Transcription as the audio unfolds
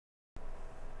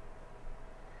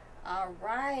All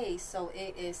right, so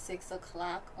it is 6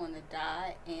 o'clock on the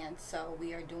dot, and so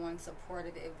we are doing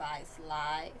Supportive Advice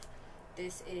Live.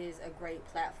 This is a great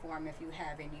platform if you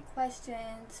have any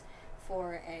questions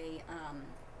for a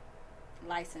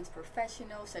licensed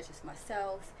professional such as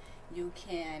myself. You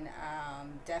can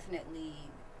definitely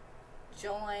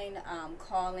join,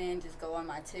 call in, just go on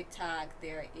my TikTok.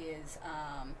 There is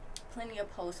plenty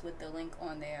of posts with the link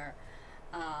on there.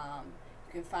 You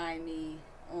can find me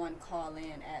on call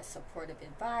in at Supportive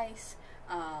Advice.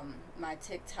 My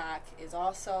TikTok is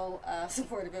also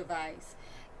Supportive Advice,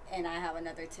 and I have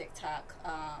another TikTok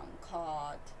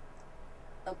called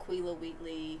Aquila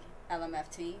Wheatley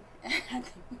LMFT.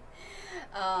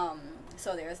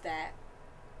 So there's that.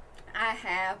 I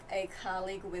have a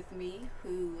colleague with me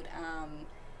who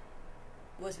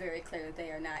was very clear that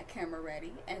they are not camera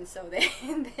ready, and so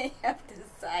they have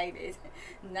decided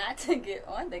not to get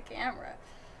on the camera.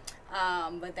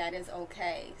 But that is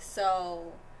okay.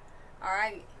 So, all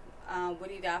right, what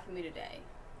do you got for me today?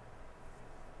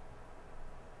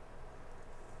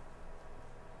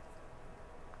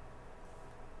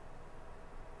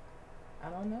 I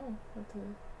don't know what to.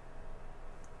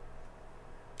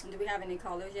 Do we have any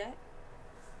callers yet?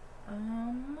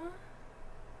 Oh,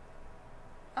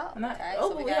 okay. Oh,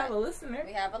 so we have a listener.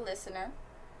 We have a listener.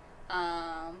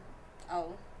 Oh,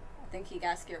 I think he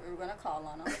got scared we were gonna call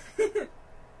on him.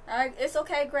 All right, it's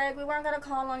okay, Greg. We weren't gonna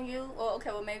call on you. Well,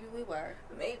 okay, well maybe we were.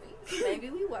 Maybe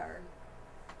we were.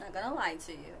 Not gonna lie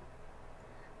to you.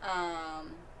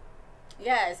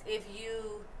 Yes, if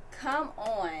you come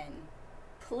on,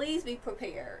 please be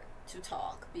prepared to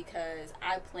talk, because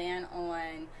I plan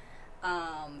on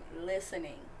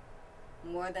listening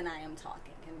more than I am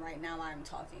talking, and right now I'm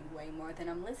talking way more than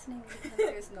I'm listening because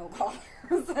there's no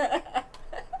callers.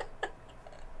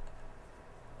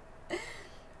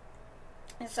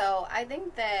 And so I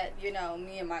think that,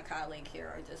 me and my colleague here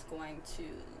are just going to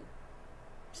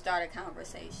start a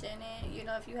conversation, and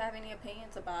if you have any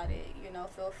opinions about it,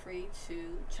 feel free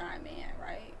to chime in,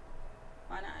 right?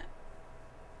 Why not?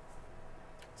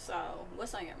 So,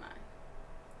 what's on your mind?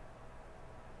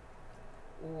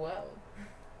 Well,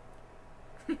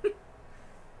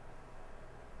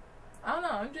 I don't know.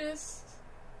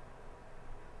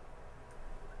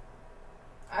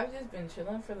 I've just been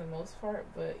chilling for the most part,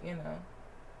 but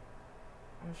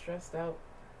I'm stressed out.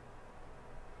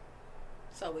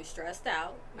 So we stressed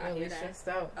out. Yeah, we stressed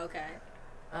out. Okay.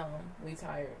 We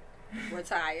tired. We're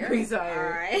tired. We tired. All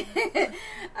right.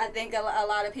 I think a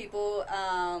lot of people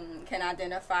can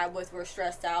identify with we're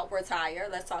stressed out, we're tired.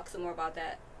 Let's talk some more about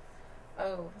that.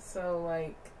 Oh, so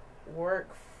like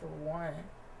work for one.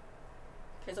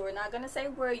 Okay, so we're not gonna say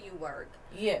where you work.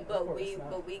 Yeah, but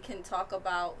we can talk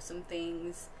about some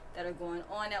things that are going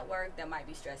on at work that might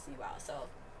be stressing you out. So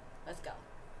let's go.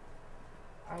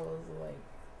 I was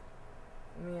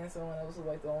like, me and someone else was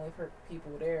like the only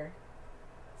people there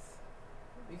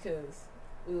because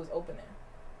we was opening.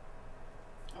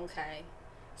 Okay.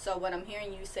 So what I'm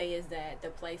hearing you say is that the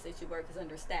place that you work is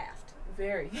understaffed.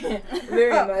 Very,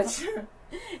 very much.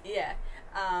 Yeah.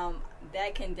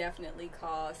 That can definitely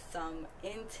cause some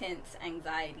intense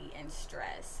anxiety and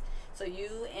stress. So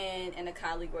you and a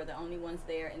colleague were the only ones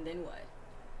there, and then what?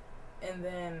 And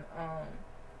then,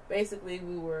 basically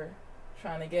we were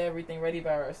trying to get everything ready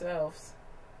by ourselves.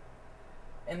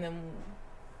 And then,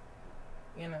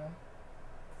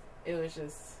 it was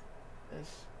just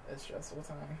a stressful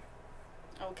time.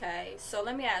 Okay, so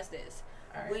let me ask this.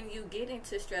 All right. When you get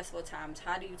into stressful times,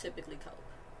 how do you typically cope?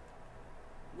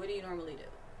 What do you normally do?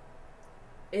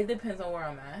 It depends on where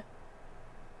I'm at.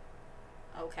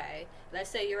 Okay, let's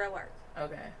say you're at work.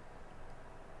 Okay.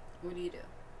 What do you do?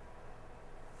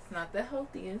 It's not the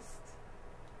healthiest.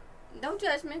 No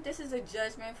judgment. This is a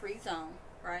judgment-free zone,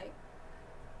 right?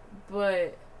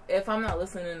 But if I'm not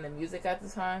listening to music at the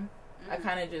time, Mm-hmm. I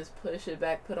kind of just push it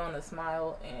back, put on a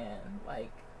smile, and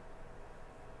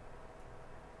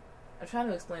I'm trying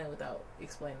to explain it without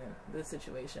explaining the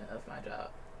situation of my job.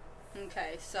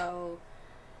 Okay, so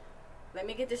let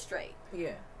me get this straight.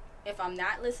 Yeah. If I'm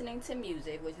not listening to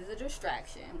music, which is a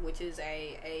distraction, which is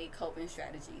a coping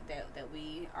strategy that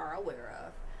we are aware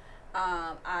of,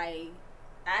 I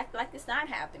act like it's not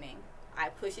happening. I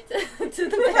push it to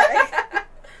the back.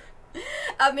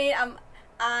 I mean,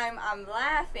 I'm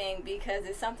laughing because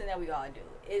it's something that we all do.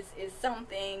 It's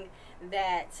something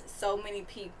that so many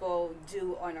people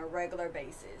do on a regular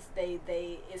basis.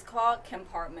 It's called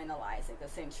compartmentalizing,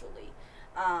 essentially.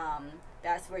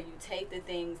 That's where you take the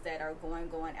things that are going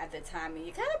at the time and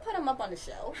you kind of put them up on the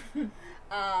shelf.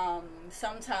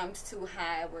 Sometimes too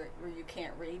high where you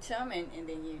can't reach them, and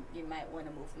then you might want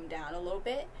to move them down a little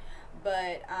bit.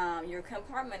 but you're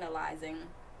compartmentalizing.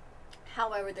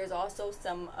 However, there's also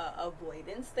some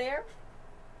avoidance there.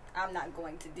 I'm not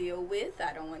going to deal with.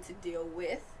 I don't want to deal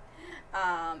with.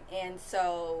 And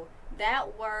so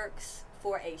that works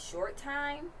for a short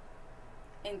time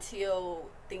until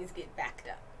things get backed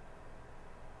up.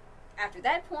 After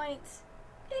that point,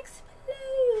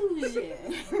 explosion.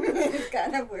 It's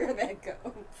kind of where that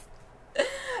goes.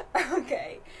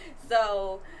 Okay,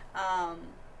 so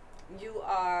you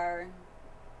are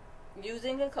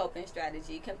using a coping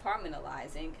strategy,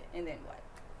 compartmentalizing, and then what?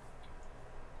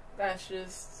 That's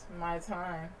just my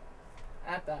time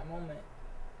at that moment.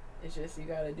 It's just you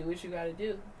gotta do what you gotta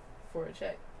do for a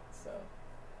check. So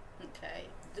okay,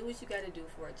 do what you gotta do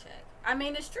for a check. I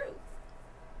mean, it's true.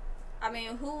 I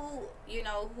mean, who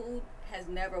has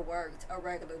never worked a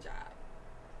regular job?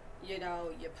 You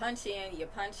punch in, you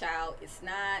punch out. It's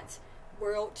not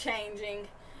world changing.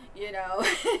 You're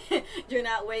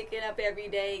not waking up every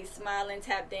day smiling,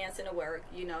 tap dancing to work.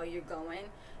 You're going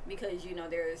because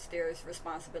there's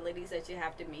responsibilities that you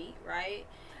have to meet, right?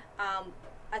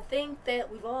 I think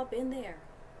that we've all been there.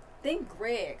 I think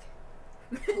Greg,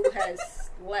 who has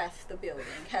left the building,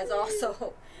 has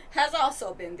also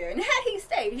been there. And had he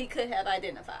stayed, he could have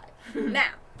identified.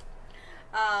 Now,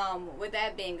 with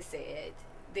that being said,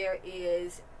 there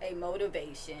is a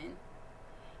motivation,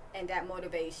 and that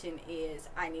motivation is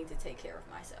I need to take care of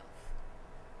myself.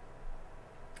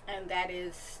 And that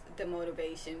is the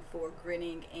motivation for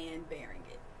grinning and bearing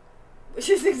it, which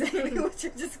is exactly what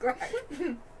you described.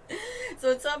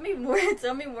 So tell me more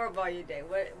about your day.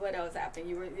 What else happened?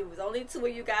 It was only two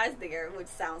of you guys there, which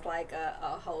sounds like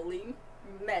a holy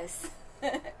mess.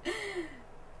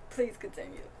 Please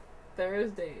continue.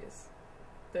 Thursdays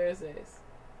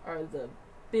are the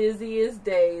busiest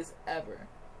days ever.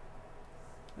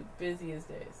 The busiest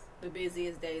days. The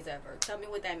busiest days ever. Tell me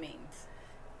what that means.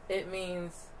 It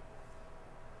means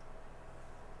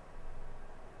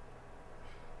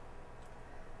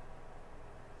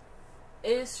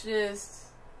it's just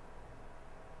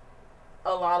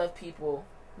a lot of people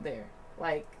there.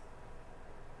 Like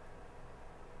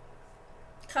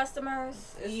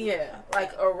customers? Yeah,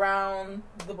 like around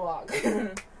the block.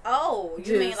 Oh,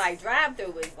 you mean like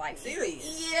drive-through is like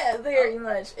serious? Yeah, very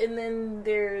much. And then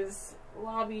there's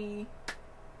lobby.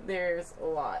 There's a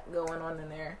lot going on in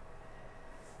there.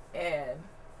 And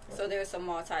so there's some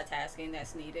multitasking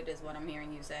that's needed, is what I'm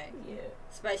hearing you say. Yeah.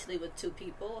 Especially with two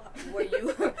people. Were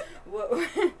you, what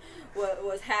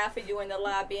was half of you in the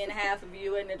lobby and half of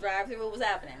you in the drive-thru? What was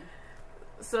happening?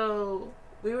 So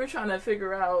we were trying to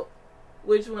figure out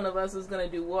which one of us was going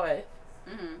to do what.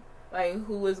 Mm-hmm. Like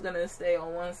who was going to stay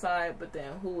on one side, but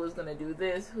then who was going to do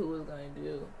this, who was going to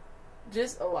do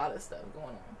just a lot of stuff going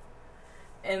on.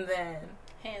 And then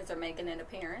hands are making an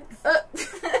appearance.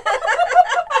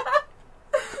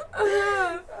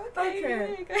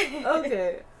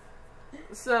 Okay.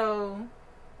 So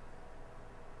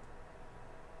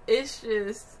it's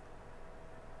just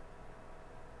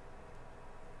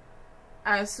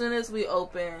as soon as we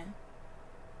open,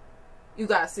 you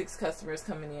got 6 customers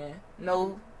coming in.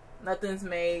 No, nothing's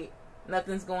made.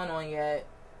 Nothing's going on yet.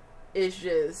 It's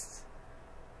just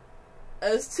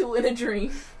us two in a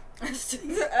dream. Us two in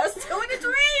a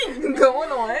dream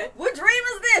going on. What dream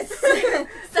is this?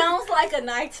 Sounds like a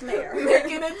nightmare.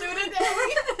 Making it through the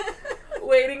day.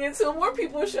 Waiting until more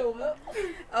people show up.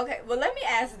 Okay, well let me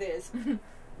ask this.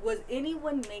 Was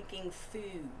anyone making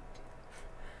food?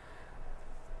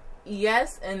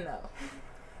 Yes and no.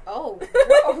 Oh,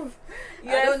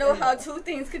 yes, I don't know how two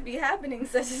things could be happening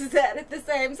such as that at the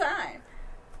same time.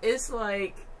 It's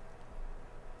like,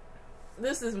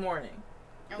 this is morning.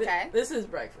 Okay. This is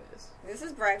breakfast. This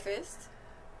is breakfast.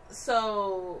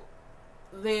 So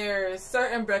there's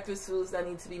certain breakfast foods that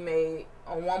need to be made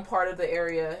on one part of the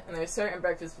area, and there's certain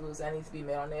breakfast foods that need to be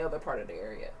made on the other part of the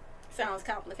area. Sounds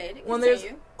complicated. When there's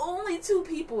only 2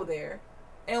 people there,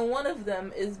 and one of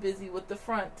them is busy with the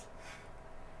front,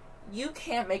 you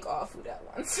can't make all food at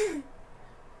once.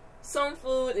 Some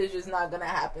food is just not going to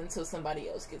happen until somebody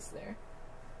else gets there.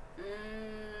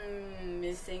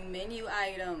 Missing menu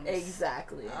items.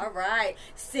 Exactly. All right.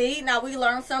 See, now we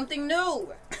learned something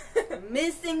new.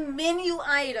 Missing menu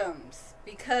items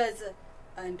because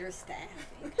understanding.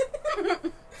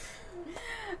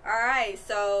 All right.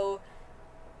 So,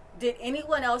 did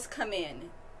anyone else come in?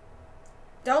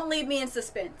 Don't leave me in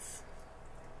suspense.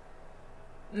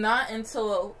 Not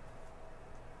until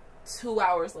 2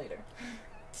 hours later.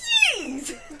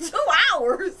 Jeez, 2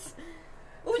 hours.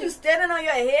 What, was you standing on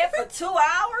your head for 2 hours?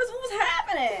 What was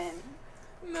happening?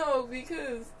 No,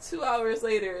 because 2 hours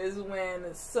later is when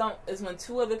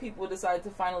 2 other people decided to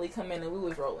finally come in and we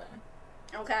was rolling.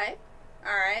 Okay.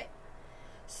 All right.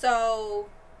 So,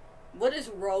 what is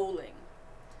rolling?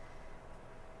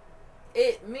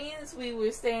 It means we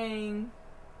were staying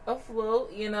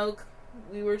afloat,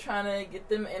 we were trying to get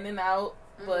them in and out,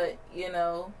 but,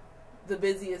 the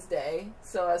busiest day.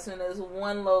 So as soon as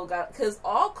one load got, because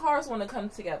all cars want to come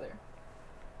together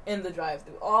in the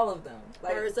drive-thru, all of them.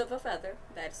 Like, birds of a feather,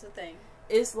 that's the thing.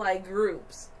 It's like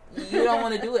groups. You don't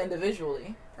want to do it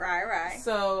individually. Right.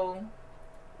 So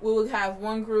we will have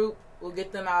one group, we'll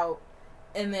get them out,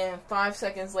 and then 5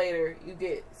 seconds later, you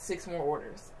get 6 more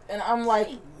orders. And I'm like,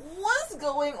 what's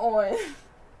going on?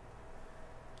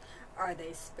 Are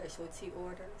they specialty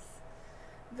orders?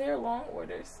 They're long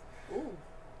orders. Ooh.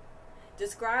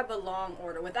 Describe a long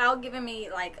order without giving me,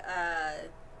 like,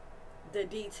 the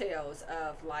details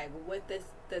of, like, what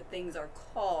the things are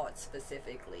called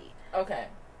specifically. Okay.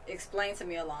 Explain to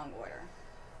me a long order.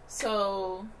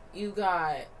 So, you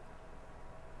got,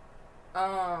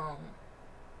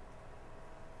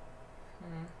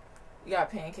 you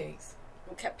got pancakes.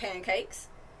 Okay, pancakes.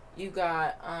 You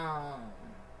got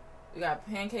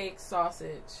pancakes,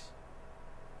 sausage,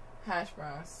 hash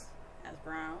browns. Hash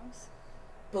browns.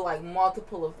 But like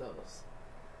multiple of those.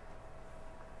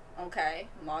 Okay,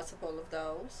 multiple of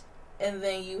those. And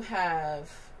then you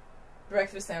have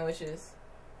breakfast sandwiches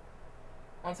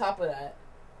on top of that.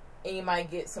 And you might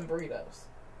get some burritos.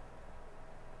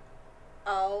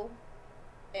 OMG.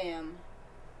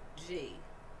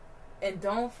 And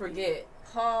don't forget.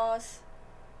 Pause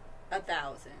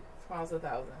 1,000. Pause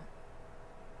 1,000.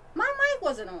 My mic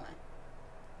wasn't on.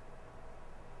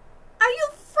 Are you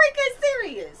freaking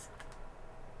serious?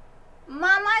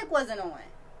 My mic wasn't on.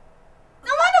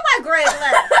 No wonder why Greg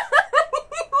left.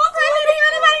 Greg didn't hear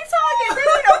anybody talking.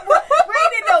 Greg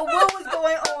didn't know what was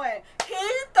going on. He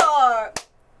thought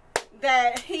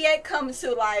that he had come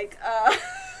to like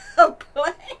a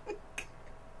blank.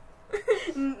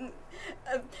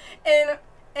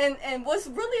 And what's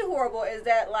really horrible is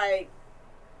that, like,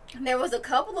 there was a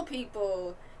couple of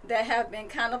people that have been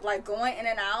kind of like going in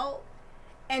and out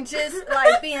and just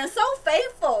like being so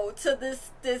faithful to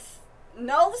this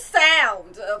no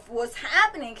sound of what's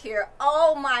happening here.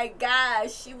 Oh my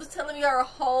gosh, she was telling me her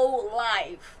whole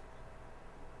life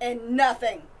and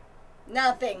nothing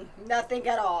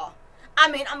at all. I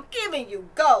mean, I'm giving you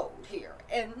gold here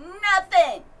and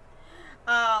nothing.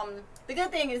 The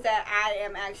good thing is that I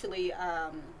am actually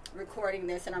recording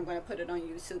this and I'm going to put it on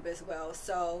YouTube as well.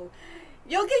 So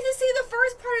you'll get to see the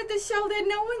first part of the show that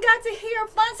no one got to hear.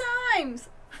 Fun times.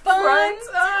 Fun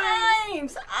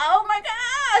times. Oh my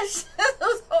gosh. This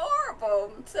was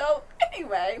horrible. So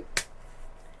anyway,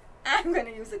 I'm going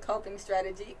to use a coping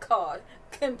strategy called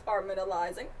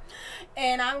compartmentalizing.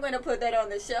 And I'm going to put that on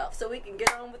the shelf so we can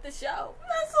get on with the show.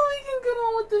 That's so we can get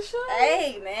on with the show.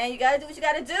 Hey, man, you got to do what you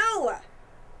got to do.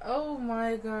 Oh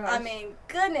my gosh. I mean,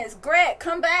 goodness, Greg,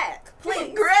 come back,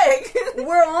 please. Greg,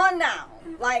 we're on now.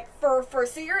 Like, for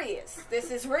serious. This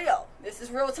is real. This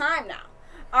is real time now.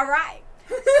 All right.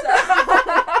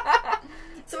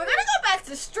 So we're gonna go back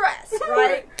to stress,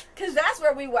 right? Because that's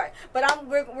where we were. But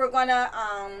we're gonna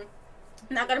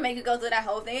not gonna make you go through that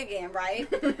whole thing again, right?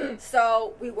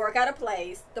 So we work at a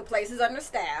place. The place is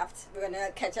understaffed. We're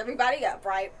gonna catch everybody up,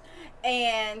 right?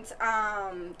 And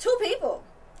two people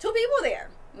there.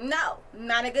 No,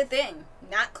 not a good thing.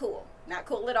 Not cool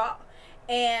at all.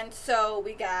 And so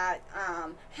we got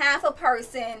half a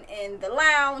person in the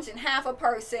lounge and half a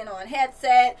person on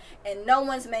headset, and no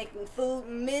one's making food.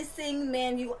 Missing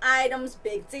menu items.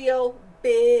 Big deal.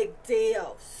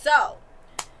 So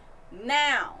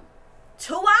now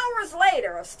 2 hours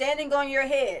later of standing on your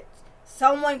head,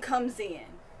 someone comes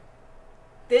in.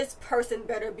 This person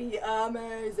better be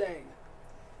amazing.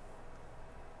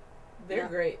 They're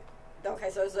great.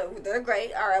 Okay, so they're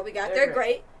great. All right, we got they're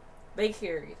great. They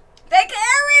carried. They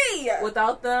carry.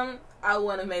 Without them, I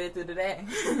wouldn't have made it through the day.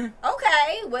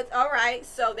 Okay, all right.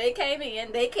 So they came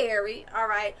in, they carried. All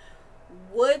right.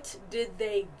 What did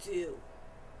they do?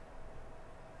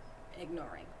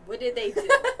 Ignoring. What did they do?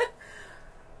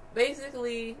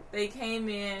 Basically, they came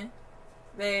in,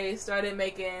 they started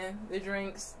making the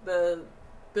drinks, the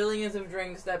billions of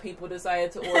drinks that people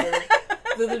decided to order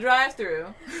through the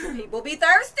drive-thru. People be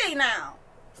thirsty now.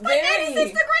 It's like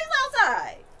 86 degrees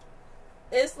outside.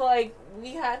 It's like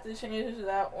we had to change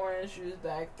that orange juice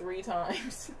back 3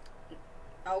 times.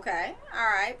 Okay. All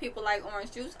right. People like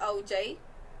orange juice, OJ,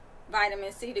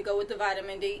 vitamin C to go with the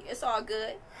vitamin D. It's all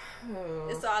good.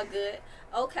 It's all good.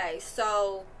 Okay.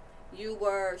 So you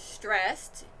were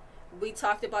stressed. We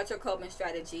talked about your coping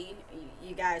strategy.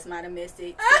 You guys might have missed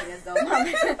it. As though my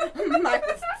mic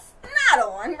was hat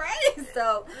on, right?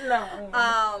 So,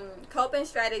 No. Coping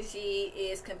strategy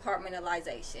is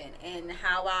compartmentalization, and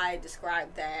how I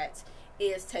describe that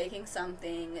is taking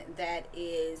something that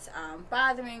is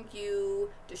bothering you,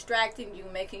 distracting you,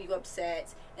 making you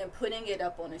upset, and putting it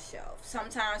up on a shelf.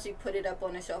 Sometimes you put it up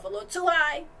on a shelf a little too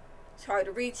high. It's hard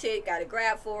to reach it. Got to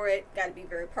grab for it. Got to be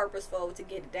very purposeful to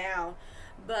get it down.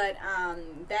 But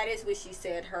that is what she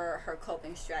said her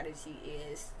coping strategy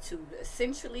is, to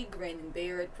essentially grin and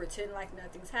bear it, pretend like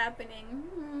nothing's happening,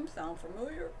 sound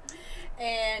familiar,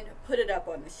 and put it up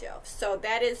on the shelf. So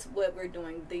that is what we're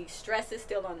doing. The stress is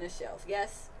still on the shelf,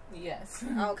 yes? Yes.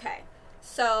 Okay.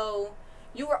 So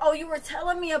you were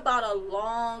telling me about a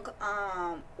long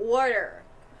order.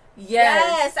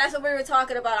 Yes, that's what we were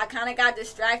talking about. I kind of got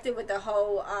distracted with the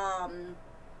whole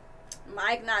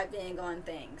mic not being on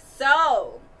things.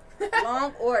 So,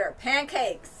 long order.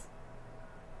 Pancakes.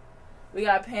 We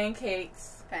got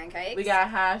pancakes. Pancakes. We got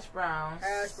hash browns.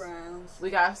 Hash browns. We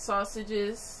got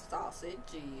sausages.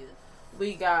 Sausages.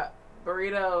 We got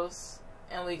burritos.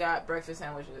 And we got breakfast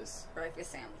sandwiches.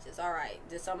 Breakfast sandwiches. All right.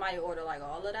 Did somebody order like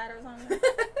all of that or something?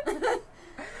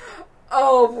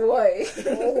 Oh, boy.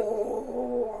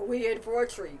 Oh, we in for a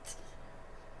treat.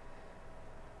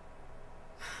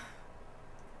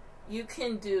 You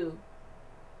can do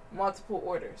multiple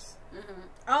orders.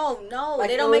 Oh, no. Like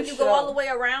they don't make you go all the way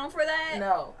around for that?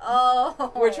 No.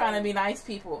 Oh. We're trying to be nice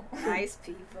people. Nice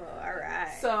people. All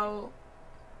right. So,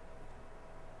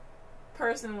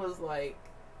 person was like,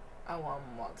 I want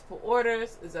multiple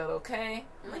orders. Is that okay?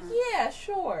 I'm like, yeah,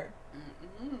 sure.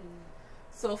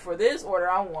 So for this order,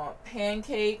 I want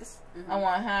pancakes. I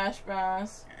want hash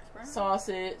browns,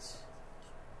 sausage,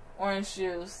 orange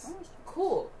juice.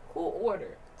 Cool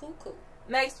order. Cool.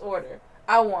 Next order,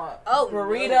 I want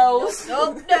burritos.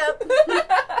 Nope.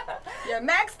 You're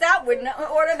maxed out with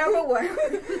order number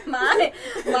 1.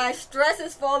 My stress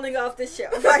is falling off the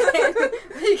shelf.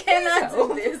 We cannot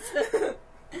do this.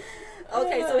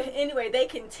 Okay, so anyway, they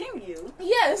continue.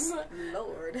 Yes.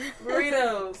 Lord.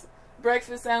 Burritos,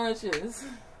 breakfast sandwiches.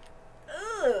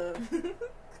 Ugh.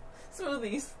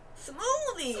 Smoothies.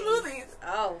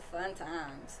 Oh, fun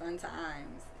times.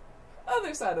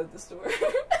 Other side of the store.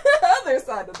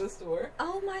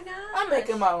 Oh my god. I'm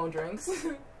making my own drinks.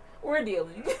 We're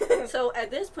dealing. So at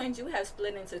this point, you have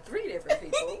split into 3 different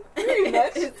people. Pretty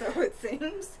much. So it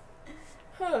seems.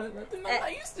 Nothing like I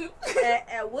used to.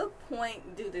 At what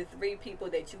point do the 3 people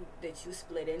that you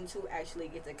split into actually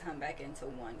get to come back into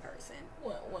one person?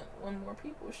 When more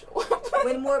people show up.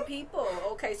 When more people.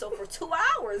 Okay, so for 2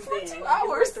 hours for then. 2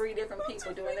 hours. 3 different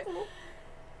people doing it.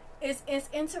 It's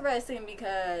interesting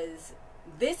because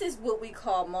this is what we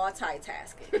call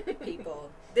multitasking,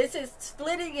 people. This is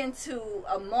splitting into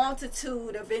a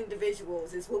multitude of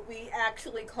individuals is what we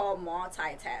actually call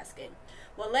multitasking.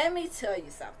 Well, let me tell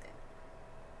you something.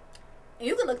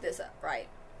 You can look this up, right?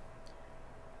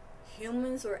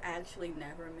 Humans were actually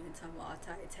never meant to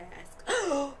multitask.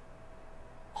 Oh.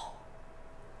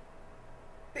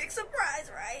 Big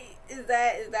surprise, right? Is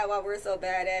that why we're so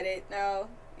bad at it? No?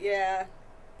 Yeah.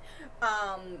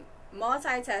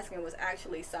 Multitasking was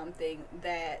actually something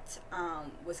that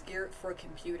was geared for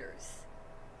computers.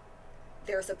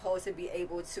 They're supposed to be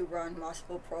able to run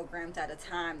multiple programs at a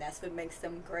time. That's what makes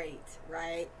them great,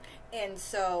 right? And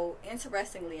so,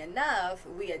 interestingly enough,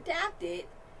 we adapted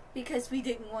because we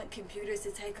didn't want computers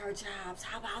to take our jobs.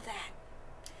 How about that?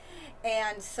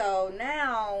 And so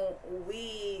now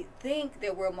we think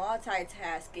that we're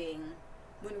multitasking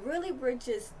when really we're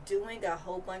just doing a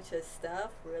whole bunch of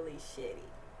stuff really shitty.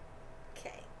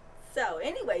 Okay. So,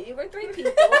 anyway, you were 3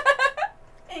 people.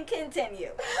 And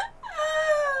continue.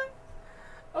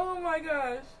 Oh my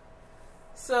gosh.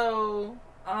 So,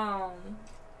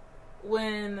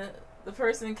 when the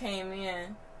person came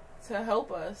in to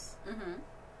help us,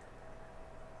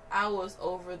 I was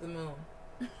over the moon.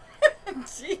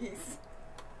 Jeez.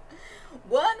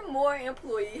 One more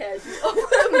employee has you over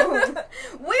the moon.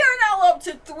 We are now up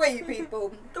to 3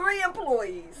 people. 3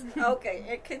 employees. Okay,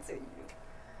 and continue.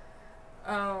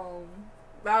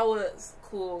 That was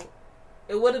cool.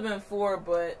 It would have been 4,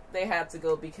 but they had to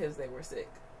go because they were sick.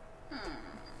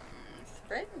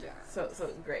 Spreading germs. So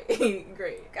great.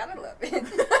 Great. Gotta love it.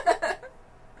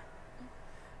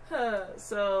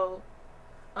 So,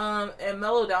 it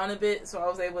mellowed down a bit, so I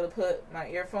was able to put my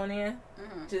earphone in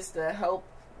just to help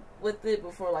with it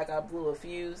before, like, I blew a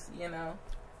fuse, you know.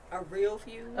 A real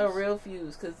fuse? A real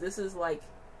fuse, because this is, like,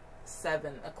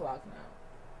 7 o'clock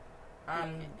now.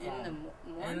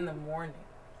 In the morning.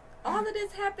 All of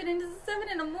this happening is 7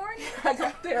 in the morning? I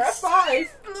got there at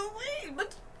 5.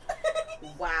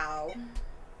 Wow.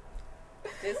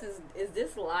 is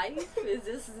this life? Is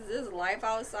this life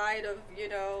outside of, you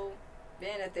know,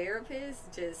 being a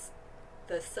therapist? Just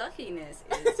the suckiness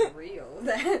is real.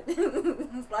 That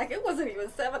like it wasn't even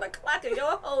 7 o'clock and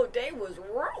your whole day was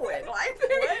ruined. Like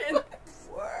what in the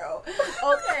world?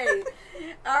 Okay.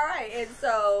 All right. And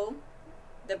so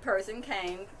the person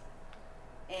came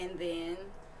and then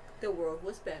the world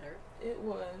was better. It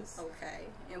was. Okay.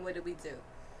 And what did we do?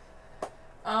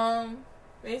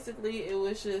 Basically it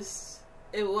was just,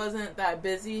 it wasn't that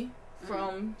busy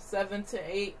from 7 to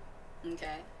 8.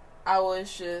 Okay. I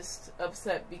was just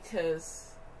upset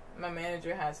because my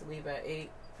manager had to leave at 8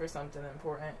 for something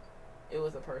important. It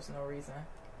was a personal reason.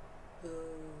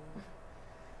 Ooh.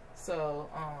 So,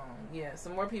 yeah,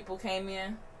 some more people came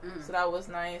in, so that was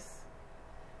nice.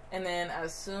 And then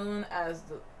as soon as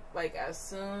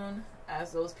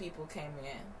those people came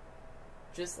in,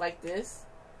 just like this,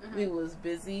 we was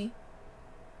busy.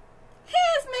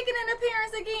 Han's making an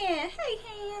appearance again. Hey,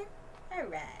 Han. All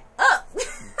right. Up.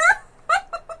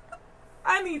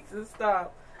 I need to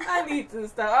stop.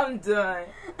 I'm done.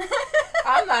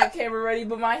 I'm not camera ready,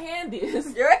 but my hand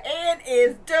is. Your hand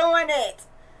is doing it.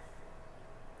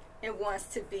 It wants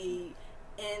to be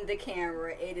in the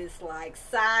camera. It is like,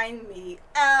 sign me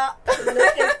up.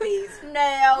 Look at these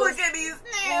nails. Look at these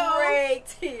nails. Right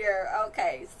here.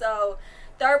 Okay, so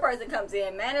third person comes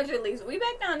in. Manager leaves. We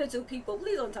back down to 2 people.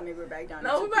 Please don't tell me we're back down to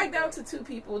 2 people. No, we're back down to 2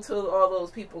 people till all those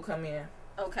people come in.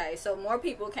 Okay, so more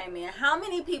people came in. How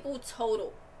many people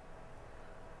total?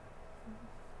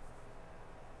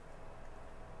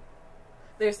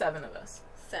 There's 7 of us.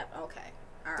 7. Okay.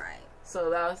 All right. So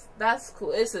that's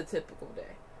cool. It's a typical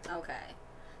day. Okay.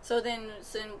 So then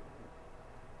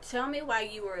tell me why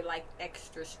you were like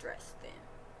extra stressed then.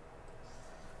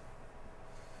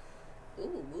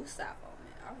 Ooh, woosah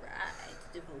moment. All right.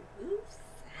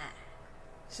 Woosah.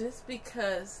 Just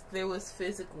because there was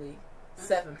physically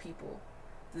 7 people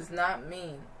does not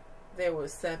mean there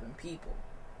was 7 people.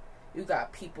 You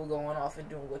got people going off and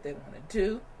doing what they want to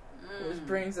do, which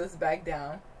brings us back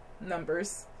down.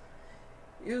 Numbers.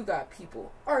 You got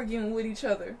people arguing with each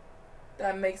other.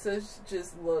 That makes us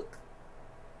just look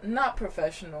not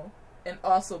professional and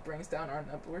also brings down our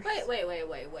numbers.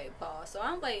 Wait, Paul. So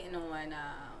I'm waiting on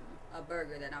a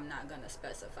burger that I'm not going to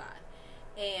specify.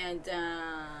 And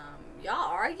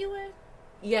y'all arguing?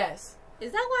 Yes.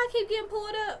 Is that why I keep getting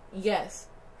pulled up? Yes.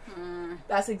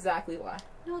 That's exactly why.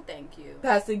 No, thank you.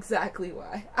 That's exactly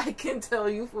why. I can tell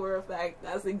you for a fact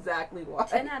that's exactly why.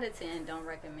 10 out of 10, don't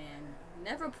recommend.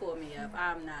 Never pull me up.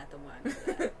 I'm not the one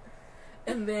for that.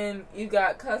 And then you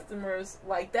got customers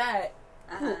like that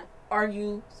who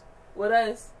argue with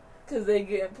us because they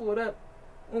getting pulled up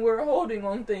when we're holding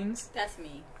on things. That's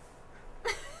me.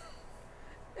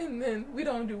 And then we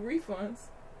don't do refunds.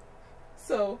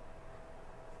 So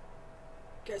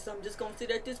guess I'm just gonna sit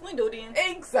at this window then.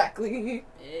 Exactly.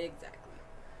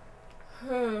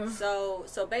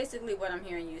 So basically what I'm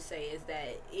hearing you say is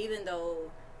that even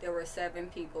though there were 7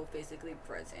 people physically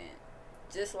present,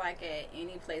 just like at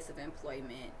any place of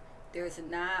employment, there's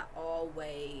not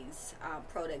always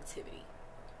productivity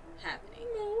happening,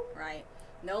 right?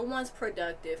 No one's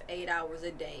productive 8 hours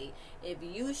a day. If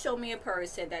you show me a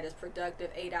person that is productive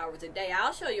 8 hours a day,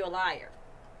 I'll show you a liar.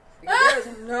 Because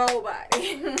there's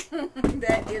nobody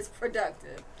that is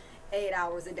productive 8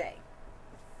 hours a day.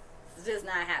 It's just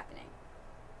not happening.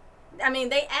 I mean,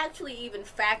 they actually even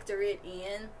factor it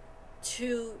in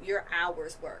to your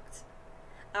hours worked.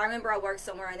 I remember I worked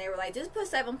somewhere and they were like, just put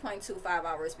 7.25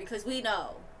 hours because we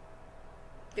know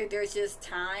that there's just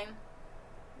time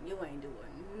you ain't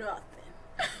doing nothing.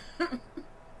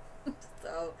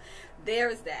 So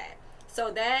there's that.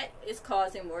 So that is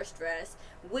causing more stress,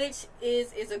 which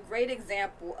is a great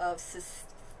example of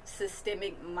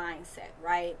systemic mindset,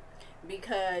 right?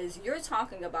 Because you're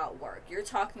talking about work. You're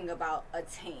talking about a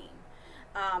team.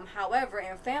 However,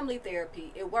 in family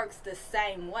therapy, it works the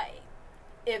same way.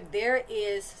 If there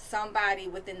is somebody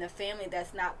within the family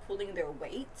that's not pulling their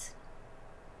weight,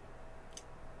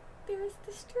 there's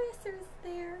the stressors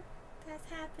there that's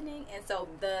happening. And so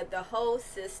the whole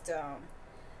system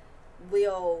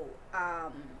will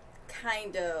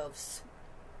kind of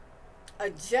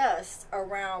adjust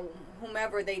around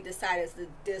whomever they decide is the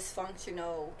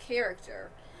dysfunctional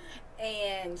character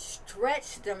and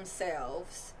stretch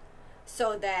themselves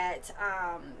so that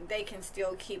they can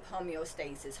still keep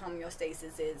homeostasis.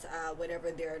 Homeostasis is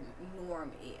whatever their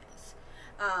norm is.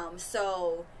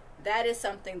 So that is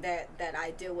something that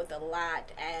I deal with a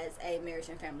lot as a marriage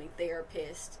and family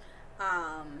therapist.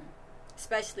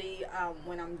 especially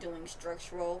when I'm doing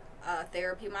structural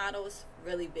therapy models.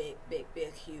 Really big,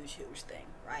 huge thing,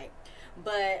 right?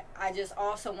 But I just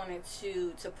also wanted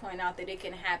to point out that it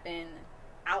can happen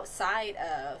outside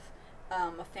of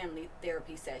a family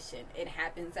therapy session. It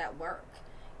happens at work.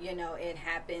 You know, it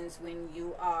happens when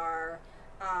you are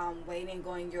waiting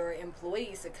on your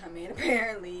employees to come in,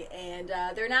 apparently, and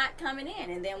they're not coming in.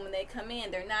 And then when they come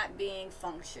in, they're not being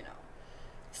functional.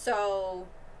 So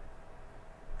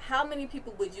how many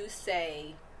people would you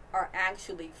say are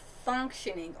actually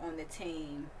functioning on the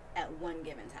team at one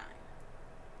given time?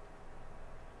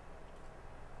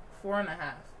 4.5.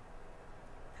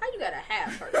 How you got a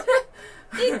half person?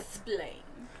 Explain.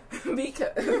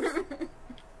 Because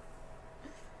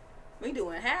we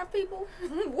doing half people?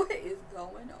 What is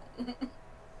going on?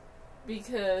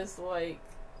 Because, like,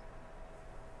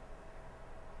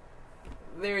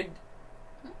 they're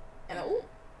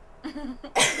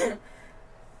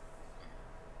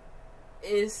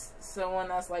is someone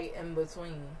that's like in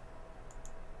between.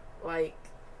 Like,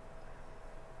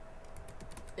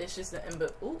 it's just an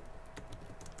ooh.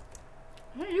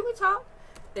 You can talk.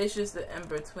 It's just the in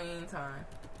between time.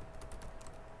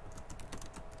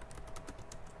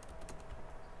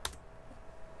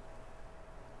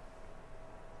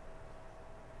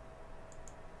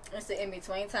 It's the in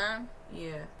between time.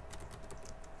 Yeah.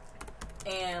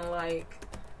 And like,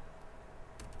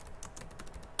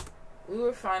 we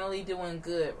were finally doing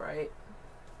good, right?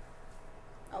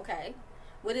 Okay.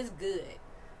 What is good?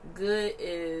 Good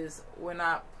is we're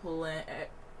not pulling at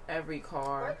every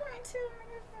car. We're going to.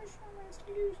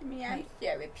 Excuse me. I'm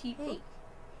sorry, people.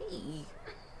 Hey.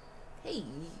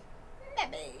 My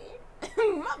bad.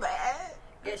 My bad.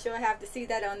 Guess you'll have to see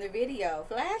that on the video.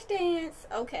 Flash dance.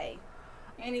 Okay.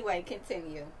 Anyway,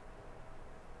 continue.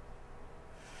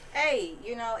 Hey,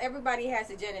 you know, everybody has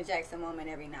a Janet Jackson moment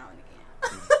every now and again.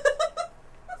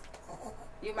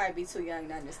 You might be too young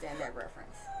to understand that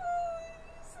reference.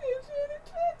 Janet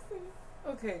Jackson.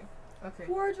 Okay.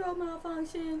 Wardrobe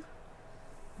malfunction.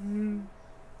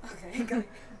 Okay,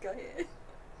 go ahead.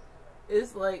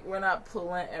 It's like we're not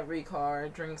pulling every car.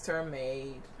 Drinks are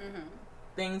made. Mm-hmm.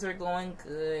 Things are going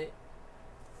good.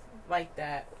 Like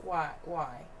that. Why?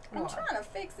 I'm trying to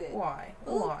fix it. Why?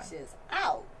 Oops, just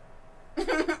out.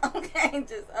 Okay,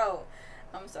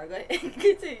 I'm sorry, go ahead.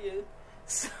 Continue.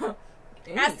 So,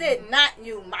 I said not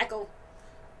you, Michael.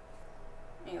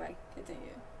 Anyway,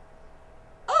 continue.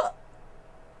 Oh!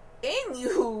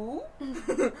 Anywho.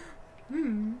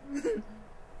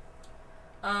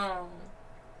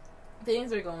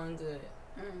 Things are going good.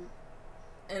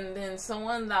 And then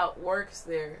someone that works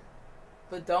there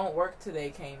but don't work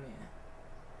today came in.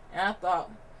 And I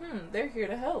thought, they're here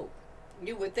to help.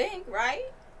 You would think, right?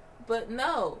 But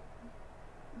no.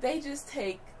 They just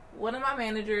take one of my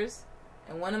managers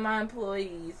and one of my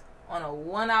employees on a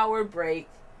 1-hour break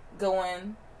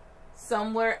going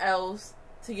somewhere else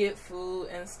to get food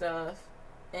and stuff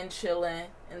and chilling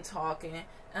and talking.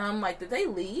 And I'm like, did they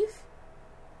leave?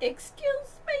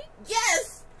 Excuse me?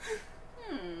 Yes!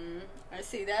 I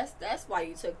see, that's why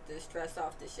you took the stress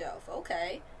off the shelf.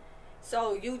 Okay.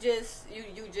 So you just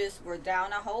were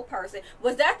down a whole person.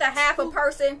 Was that the half a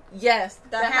person? Yes.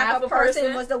 The half a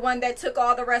person was the one that took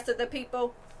all the rest of the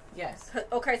people? Yes.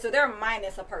 Okay, so they're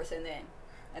minus a person then.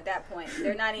 At that point,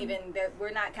 they're not even.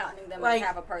 We're not counting them as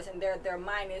half a person. They're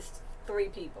minus 3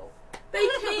 people. They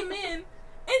came in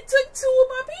and took 2 of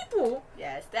my people.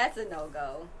 Yes, that's a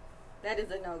no-go. That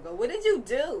is a no-go. What did you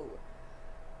do?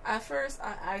 At first,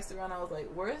 I asked around. I was like,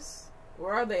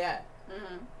 "Where are they at?"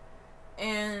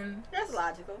 And that's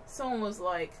logical. Someone was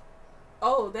like,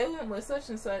 "Oh, they went with such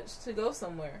and such to go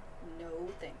somewhere." No,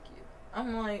 thank you.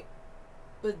 I'm like,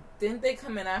 "But didn't they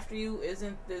come in after you?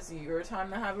 Isn't this your time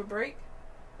to have a break?"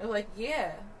 They're like,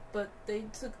 "Yeah, but they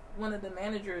took one of the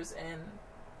managers and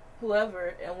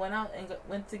whoever and went out and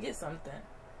went to get something."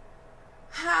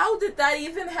 How did that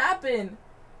even happen?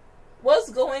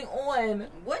 What's going on?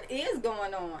 What is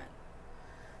going on?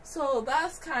 So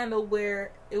that's kind of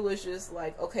where it was just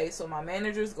like, okay, so my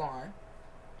manager's gone.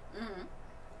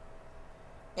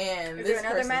 And is there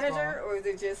another manager, or is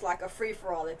it just like a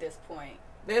free-for-all at this point?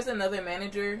 There's another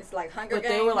manager. It's like Hunger Games. But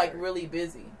they were like really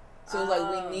busy. So like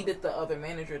we needed the other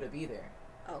manager to be there.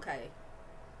 Okay.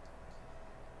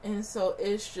 And so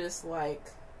it's just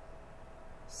like,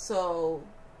 so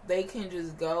they can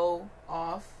just go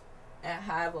off and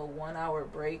have a 1-hour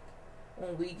break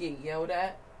when we get yelled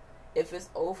at. If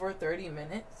it's over 30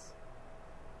 minutes,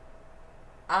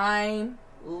 I'm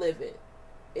livid.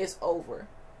 It's over.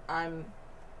 I'm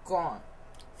gone.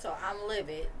 So I'm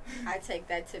livid. I take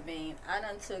that to mean I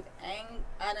done took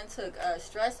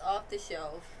stress off the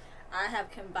shelf. I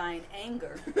have combined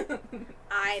anger.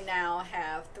 I now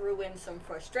have threw in some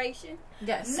frustration.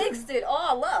 Yes. Mixed it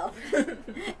all up. And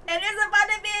it's about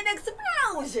to be an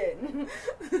explosion.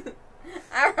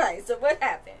 All right, so what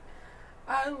happened?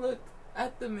 I looked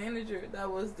at the manager that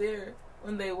was there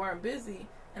when they weren't busy,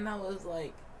 and I was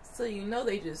like, so you know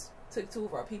they just took 2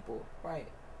 of our people, right?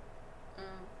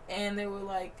 And they were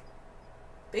like,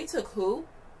 they took who?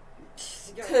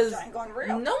 Because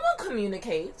no one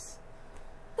communicates.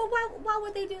 But why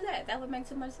would they do that? That would make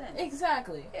too much sense.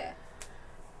 Exactly. Yeah.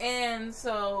 And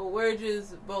so we're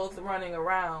just both running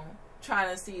around trying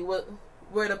to see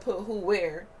where to put who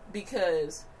where,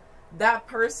 because that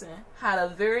person had a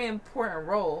very important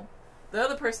role. The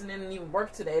other person didn't even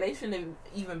work today. They shouldn't have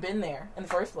even been there in the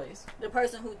first place. The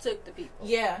person who took the people.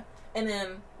 Yeah. And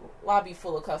then lobby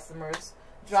full of customers.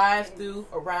 Drive through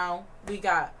around. We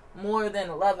got more than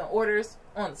 11 orders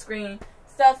on the screen.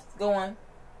 Stuff's going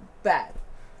bad.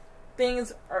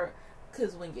 Things are,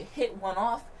 because when you hit one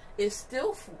off, it's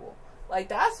still full. Like,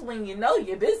 that's when you know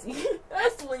you're busy.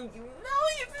 That's when you know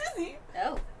you're busy.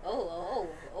 Oh.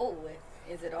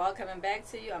 Is it all coming back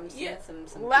to you? I'm seeing some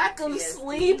lack PTSD. of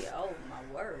sleep. Oh, my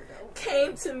word. Oh,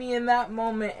 came to me in that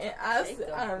moment, and I said,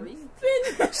 I'm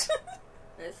finished.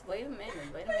 Let's wait a minute.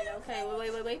 Okay,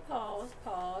 wait. Pause.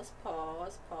 All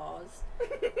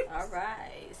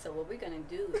right. So what we're going to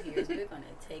do here is we're going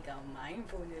to take a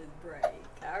mindfulness break.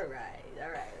 All right.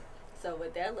 So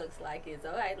what that looks like is,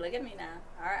 all right, look at me now.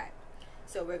 All right.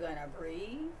 So we're going to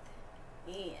breathe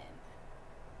in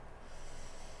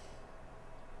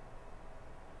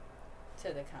to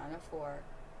the count of 4.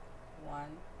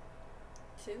 1,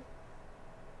 2,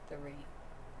 3,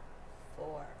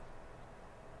 4.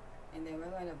 And then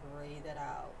we're going to breathe it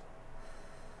out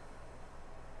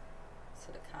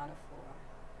to the count of 4.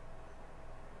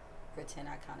 Pretend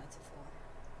I counted to 4.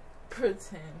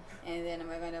 Pretend. And then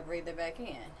we're going to breathe it back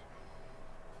in.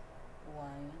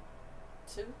 1,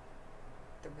 2,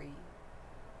 3,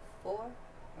 4.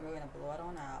 And we're going to blow it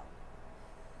on out.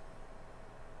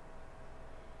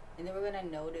 And then we're going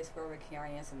to notice where we're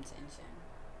carrying some tension.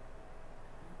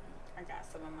 I got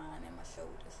some of mine in my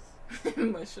shoulders.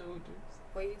 My shoulders.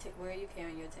 Where are you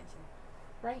carrying your tension?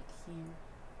 Right here.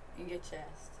 In your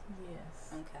chest?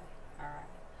 Yes. Okay. All right.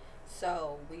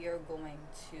 So we are going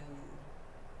to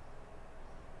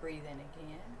breathe in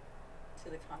again to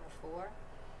the count of 4.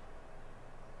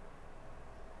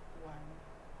 1,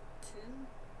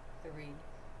 2, 3,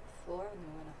 4. And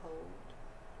we're going to hold.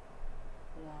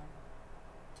 1,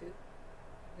 2,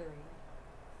 3,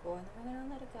 4. And then we're going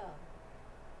to let it go. 1,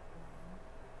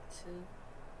 2, 3,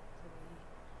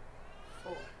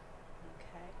 4.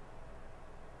 Okay.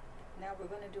 Now we're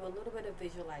going to do a little bit of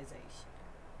visualization.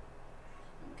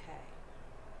 Okay.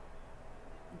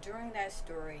 During that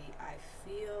story, I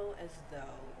feel as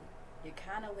though you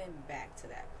kind of went back to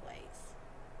that place.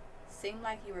 Seemed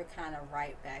like you were kind of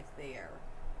right back there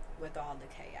with all the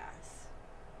chaos.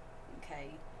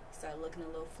 Okay. Started looking a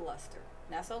little flustered.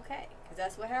 And that's okay, because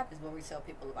that's what happens when we tell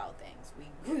people about things.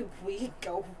 We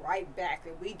go right back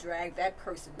and we drag that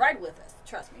person right with us.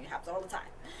 Trust me, it happens all the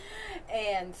time.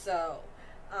 And so,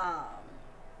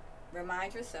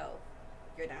 remind yourself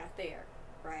you're not there,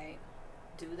 right?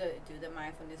 Do the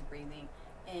mindfulness breathing,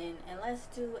 and let's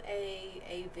do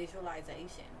a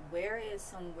visualization. Where is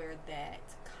somewhere that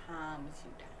calms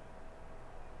you down?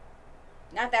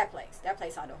 Not that place. That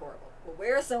place sounded horrible. But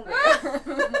where is somewhere?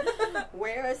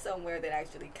 Where is somewhere that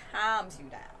actually calms you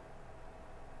down?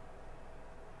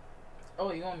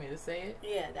 Oh, you want me to say it?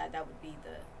 Yeah, that would be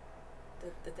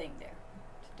the thing there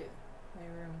to do. My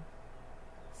room.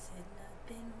 Sitting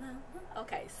up in my room.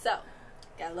 Okay, so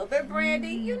got a little bit of brandy.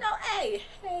 You know, hey,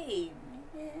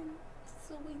 man,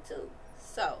 sweet too.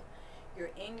 So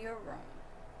you're in your room.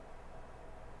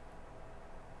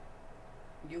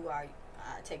 You are.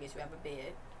 I take it you have a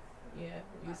bed. Yeah,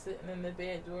 you sitting in the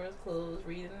bed, doors closed,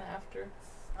 reading after.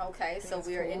 Okay, so That's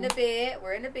we're cool. in the bed.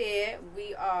 We're in the bed.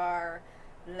 We are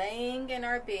laying in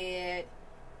our bed,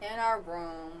 in our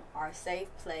room, our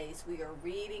safe place. We are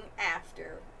reading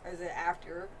after. Is it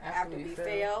after? After we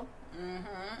fail?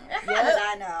 Mm-hmm. Yep.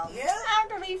 I know. Yep.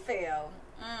 After we fail.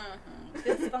 Mm-hmm.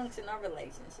 Dysfunctional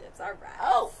relationships. All right.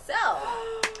 Oh. So,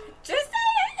 just saying.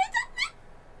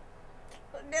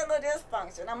 Little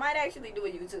dysfunction. I might actually do a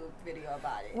YouTube video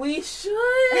about it. We should.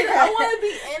 I want to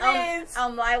be in it.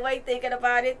 I'm lightweight thinking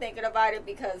about it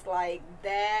because like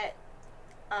that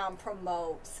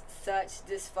promotes such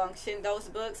dysfunction. Those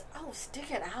books. Oh, stick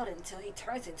it out until he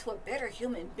turns into a better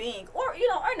human being, or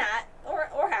or not,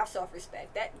 or have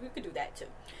self-respect. That we could do that too.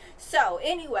 So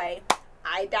anyway,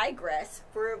 I digress.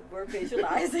 We're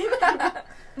visualizing,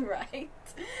 right?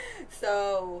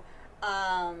 So.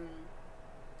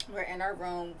 We're in our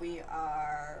room. We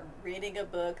are reading a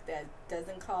book that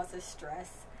doesn't cause us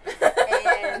stress.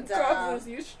 And causes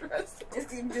you stress.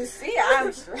 You see,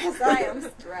 I'm stressed. I am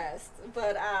stressed.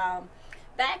 But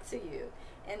back to you.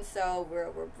 And so we're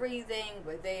breathing.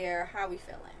 We're there. How are we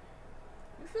feeling?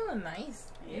 You're feeling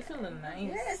nice. Yeah. You're feeling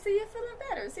nice. Yeah. See, you're feeling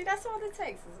better. See, that's all it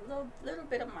takes is a little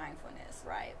bit of mindfulness,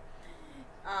 right?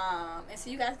 And so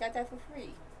you guys got that for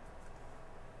free.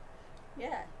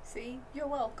 Yeah. See, you're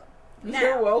welcome. Now,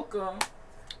 you're welcome.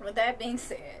 With that being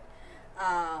said,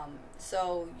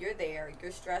 so you're there,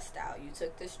 you're stressed out, you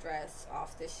took the stress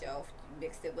off the shelf, you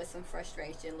mixed it with some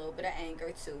frustration, a little bit of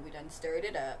anger too, we done stirred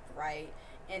it up, right?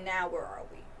 And now where are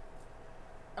we?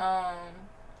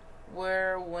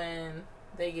 Where when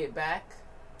they get back.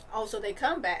 Oh, so they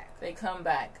come back. They come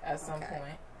back at some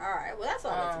point. Alright, well that's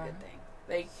always a good thing.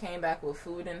 They came back with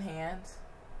food in hand.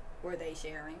 Were they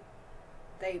sharing?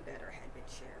 They better have been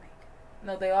sharing.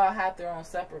 No, they all had their own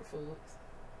separate foods.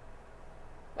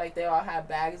 Like, they all had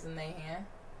bags in their hand.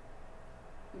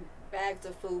 Bags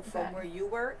of food from where you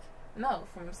work? No,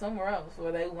 from somewhere else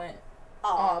where they went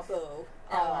off.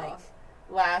 And, like,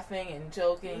 laughing and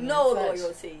joking. No and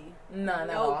loyalty. None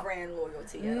at all. No brand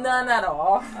loyalty at None at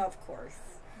all. Of course.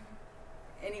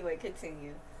 Anyway,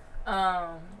 continue.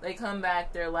 They come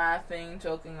back, they're laughing,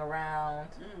 joking around.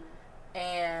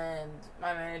 And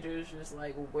my manager is just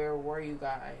like, where were you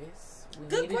guys? We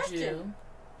Good needed question. you.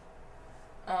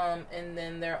 And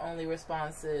then their only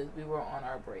response is, we were on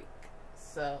our break.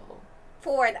 So.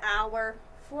 For an hour?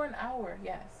 For an hour,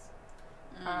 yes.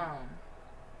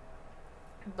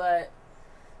 But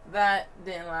that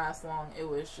didn't last long. It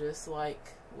was just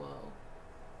like, well,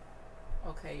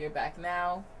 okay, you're back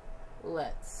now.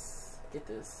 Let's get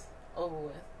this over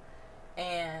with.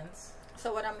 And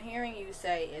so what I'm hearing you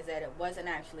say is that it wasn't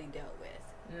actually dealt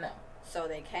with. No. So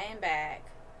they came back.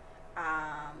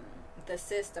 The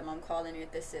system, I'm calling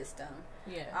it the system.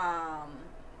 Yeah.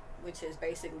 Which is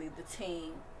basically the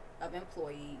team of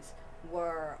employees,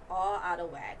 were all out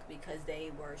of whack because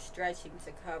they were stretching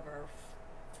to cover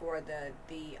for the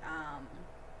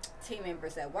team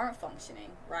members that weren't functioning,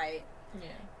 right?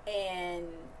 Yeah. And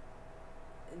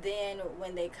then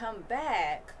when they come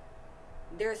back,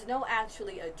 there's no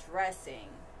actually addressing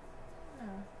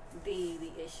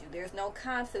the issue. There's no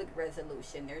conflict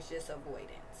resolution. There's just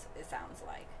avoidance, it sounds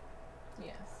like.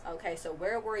 Yes. Okay, so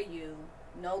where were you?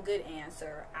 No good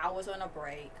answer. I was on a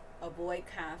break. Avoid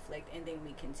conflict, and then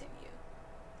we continue.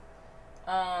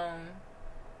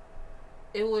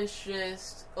 It was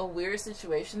just a weird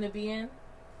situation to be in,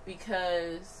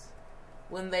 because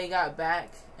when they got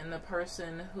back and the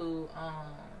person who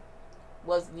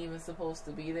wasn't even supposed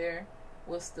to be there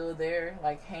was still there,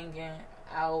 like hanging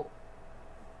out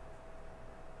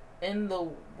in the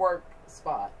work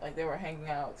spot. Like, they were hanging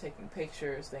out, taking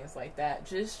pictures, things like that,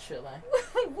 just chilling.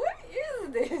 What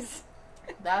is this?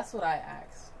 That's what I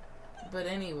asked. But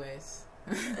anyways.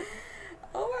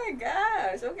 Oh my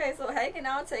gosh. Okay, so hanging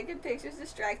out, taking pictures,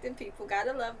 distracting people.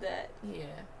 Gotta love that.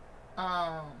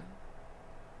 Yeah.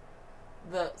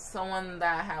 Someone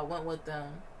that had went with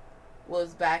them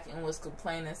was back and was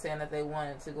complaining, saying that they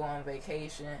wanted to go on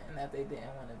vacation and that they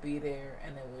didn't want to be there,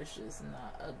 and it was just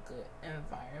not a good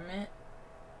environment.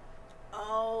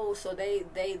 Oh, so they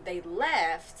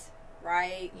left,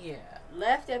 right? Yeah.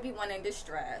 Left everyone in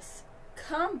distress,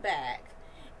 come back,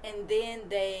 and then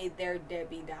they're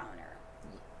Debbie Downer.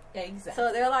 Exactly.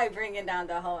 So they're like bringing down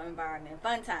the whole environment.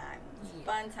 Fun times. Yeah.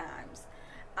 Fun times.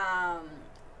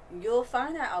 You'll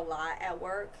find that a lot at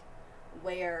work,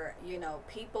 where, you know,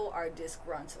 people are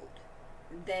disgruntled.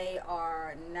 They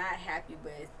are not happy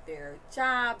with their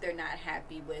job. They're not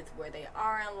happy with where they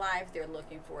are in life. They're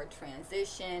looking for a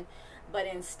transition. But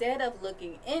instead of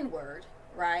looking inward,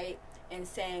 right, and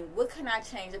saying, what can I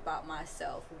change about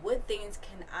myself? What things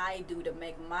can I do to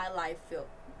make my life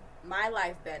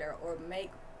better, or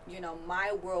make, you know,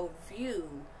 my worldview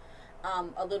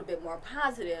a little bit more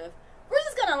positive? We're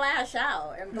just going to lash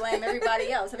out and blame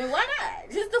everybody else. I mean, why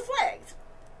not? Just deflect.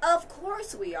 Of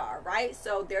course we are, right?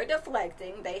 So they're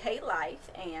deflecting. They hate life,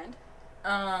 and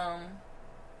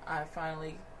I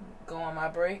finally go on my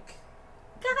break.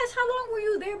 Gosh, how long were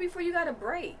you there before you got a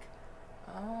break?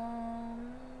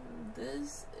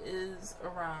 This is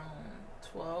around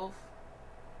 12.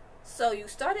 So you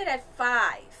started at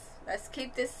 5. Let's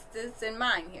keep this in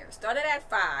mind here. Started at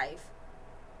 5.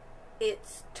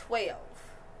 It's 12.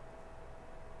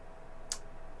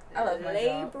 I love my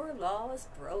job. Labor laws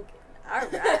broken. All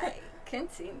right.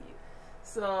 Continue.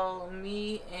 So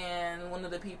me and one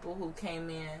of the people who came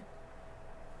in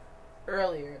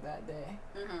earlier that day,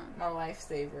 my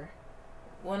lifesaver,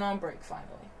 went on break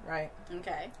finally, right?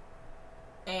 Okay.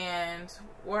 And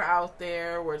we're out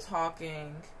there, we're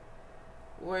talking,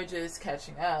 we're just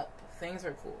catching up. Things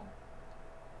are cool.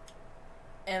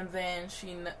 And then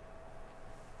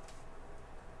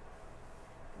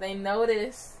they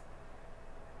notice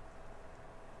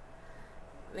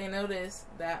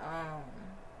that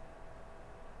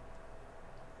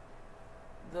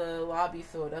the lobby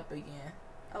filled up again.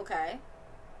 Okay.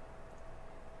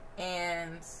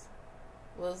 And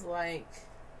was like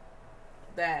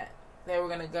that they were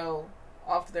gonna go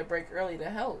off their break early to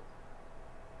help.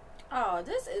 Oh,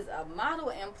 this is a model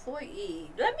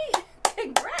employee.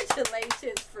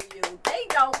 Congratulations for you. They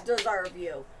don't deserve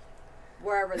you.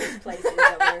 Wherever this place is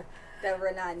that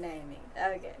we're not naming.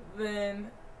 Okay. Then,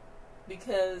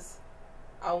 because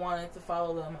I wanted to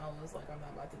follow them, I was like, I'm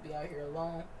not about to be out here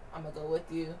alone. I'm gonna go with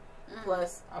you. Mm-hmm.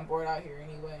 Plus, I'm bored out here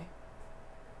anyway.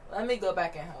 Let me go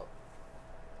back and help.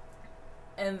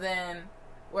 And then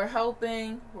we're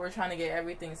helping. We're trying to get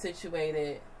everything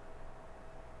situated.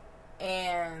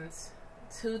 And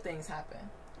 2 things happen.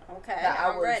 Okay, that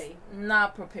I was ready.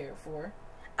 Not prepared for.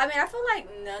 I mean, I feel like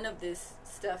none of this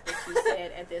stuff that you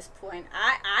said at this point,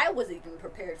 I was even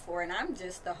prepared for, and I'm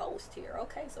just the host here.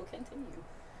 Okay, so continue.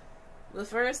 The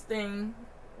first thing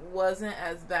wasn't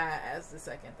as bad as the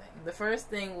second thing. The first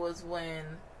thing was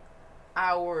when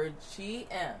our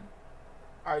GM,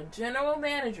 our general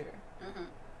manager, mm-hmm.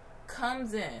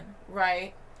 comes in,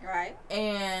 right? Right.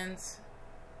 And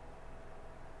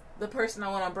the person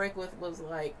I went on break with was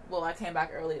like, well, I came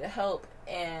back early to help.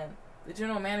 And the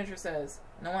general manager says,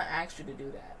 no one asked you to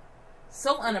do that.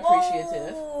 So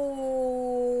unappreciative.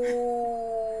 Whoa.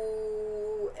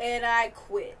 And I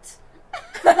quit.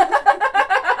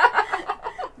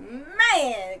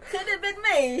 Man, could have been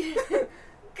me.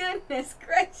 Goodness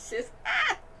gracious.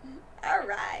 All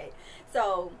right.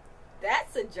 So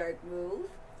that's a jerk move.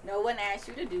 No one asked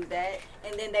you to do that.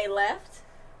 And then they left?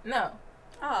 No.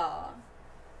 Oh.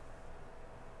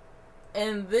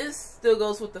 And this still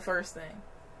goes with the first thing.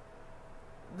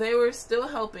 They were still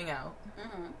helping out.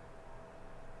 Mm-hmm.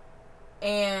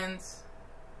 And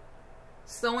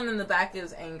someone in the back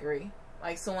is angry.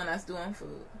 Like someone that's doing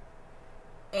food.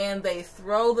 And they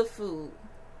throw the food.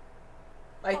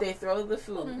 Like they throw the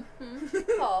food.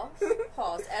 Mm-hmm.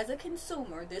 Pause. As a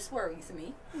consumer, this worries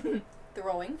me.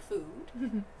 Throwing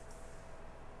food.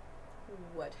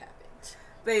 What happened?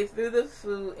 They threw the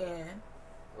food in.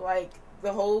 Like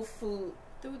the whole food.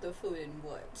 Threw the food in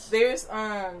what?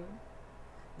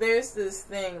 There's this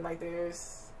thing, like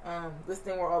there's this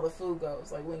thing where all the food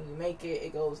goes. Like when you make it,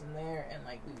 it goes in there and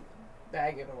like we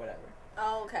bag it or whatever.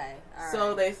 Oh, okay. All so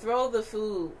right. they throw the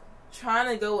food trying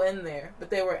to go in there, but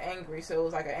they were angry, so it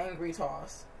was like an angry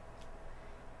toss.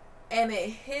 And it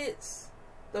hits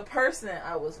the person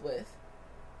I was with.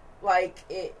 Like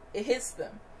it hits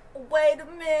them. Wait a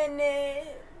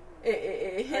minute.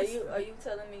 It hits. Are you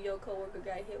telling me your coworker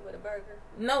got hit with a burger?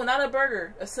 No, not a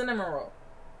burger. A cinnamon roll.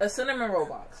 A cinnamon roll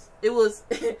box. It was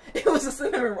a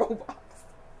cinnamon roll box.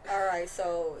 All right,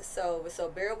 so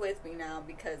bear with me now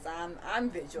because I'm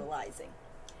visualizing,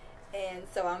 and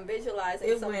so I'm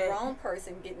visualizing some grown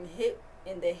person getting hit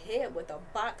in the head with a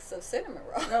box of cinnamon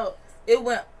rolls. No, it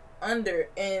went under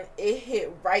and it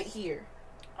hit right here.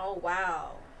 Oh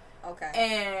wow. Okay.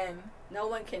 And no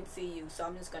one can see you, so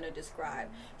I'm just gonna describe.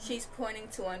 She's pointing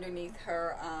to underneath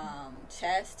her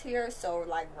chest here, so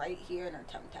like right here in her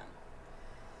tum-tum.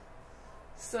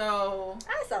 So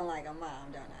I sound like a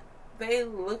mom, don't I? They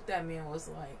looked at me and was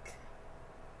like,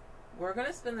 we're going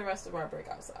to spend the rest of our break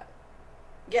outside.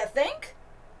 You think?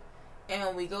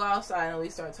 And we go outside and we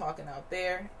start talking out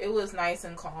there. It was nice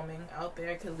and calming out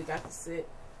there because we got to sit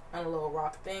on a little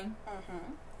rock thing.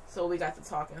 Mm-hmm. So we got to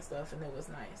talk and stuff and it was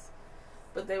nice.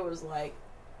 But there was like,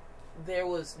 there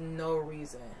was no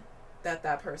reason that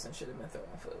person should have been throwing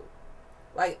food.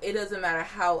 Like, it doesn't matter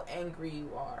how angry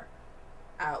you are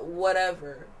at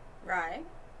whatever. Right.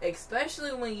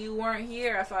 Especially when you weren't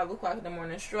here at 5 o'clock in the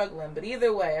morning struggling. But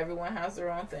either way, everyone has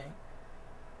their own thing.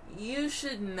 You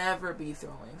should never be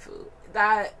throwing food.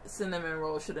 That cinnamon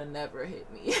roll should have never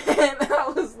hit me. And I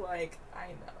was like,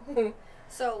 I know.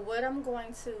 So what I'm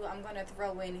going to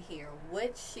throw in here.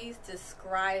 What she's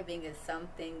describing is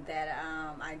something that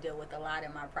I deal with a lot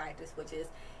in my practice, which is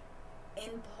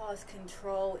impulse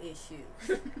control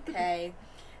issues. Okay?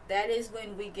 That is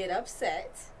when we get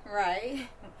upset, right?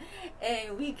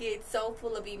 And we get so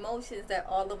full of emotions that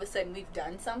all of a sudden we've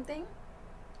done something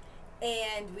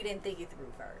and we didn't think it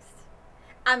through first.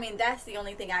 I mean, that's the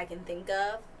only thing I can think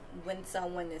of when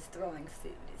someone is throwing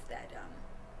food is that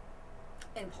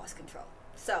impulse control.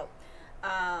 So,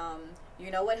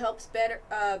 You know what helps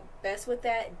best with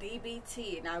that?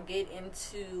 DBT. And I'll get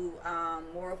into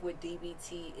more of what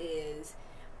DBT is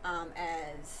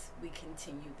as we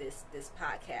continue this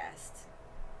podcast.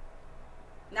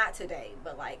 Not today,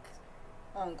 but like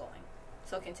ongoing.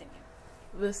 So continue.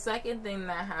 The second thing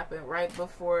that happened right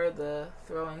before the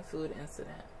throwing food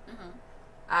incident,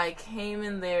 I came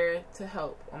in there to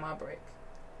help on my break.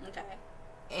 Okay.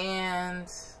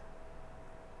 And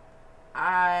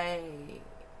I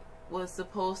was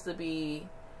supposed to be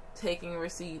taking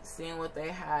receipts, seeing what they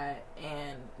had,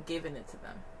 and giving it to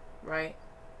them, right?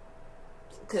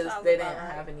 Because they didn't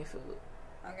have any food.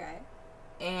 Okay.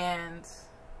 And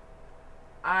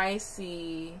I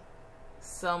see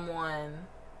someone...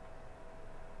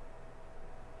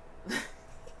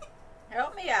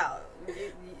 Help me out.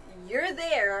 You're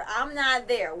there. I'm not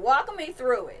there. Walk me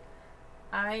through it.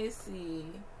 I see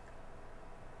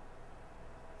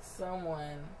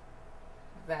someone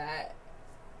that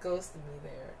ghosted me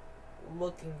there,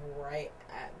 looking right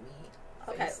at me.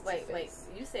 Okay, wait.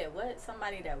 You said what?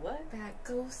 Somebody that what? That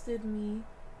ghosted me,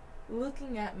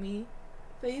 looking at me,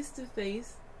 face to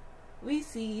face. We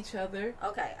see each other.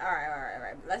 Okay, all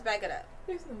right. Let's back it up.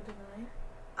 There's no denying.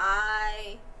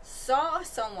 I saw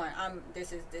someone.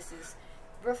 This is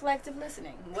reflective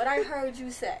listening. What I heard you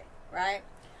say, right?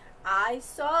 I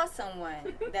saw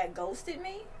someone that ghosted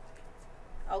me.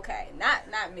 Okay,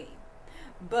 not me,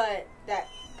 but that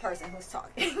person who's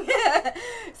talking.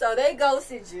 So they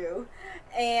ghosted you,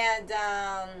 and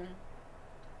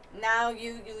now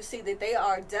you see that they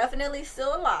are definitely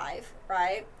still alive,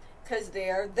 right? Because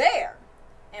they're there.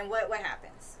 And what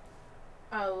happens?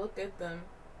 I look at them.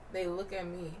 They look at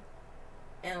me,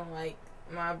 and like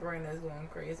my brain is going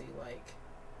crazy. Like,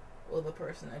 well, the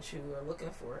person that you are looking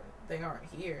for, they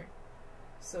aren't here.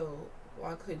 So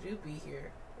why could you be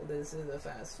here? Well, this is a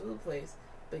fast food place,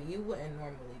 but you wouldn't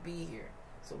normally be here.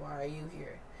 So why are you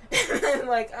here? And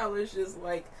like, I was just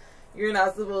like, you're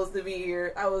not supposed to be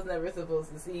here. I was never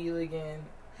supposed to see you again.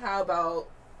 How about,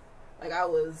 like, I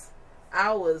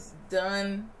was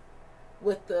done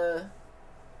with the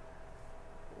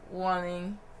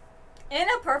wanting. In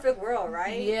a perfect world,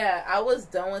 right? Yeah, I was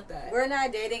done with that. We're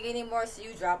not dating anymore, so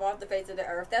you drop off the face of the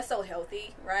earth. That's so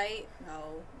healthy, right?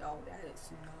 No, that is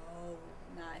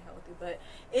not healthy. But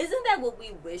isn't that what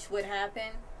we wish would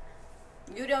happen?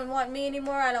 You don't want me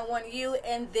anymore, I don't want you,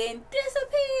 and then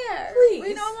disappear. Please.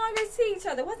 We no longer see each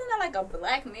other. Wasn't that like a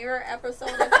Black Mirror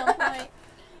episode at some point?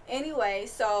 Anyway,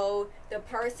 so the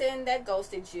person that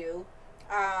ghosted you,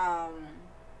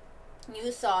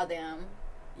 you saw them.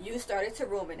 You started to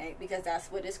ruminate, because that's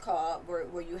what it's called,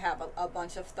 where you have a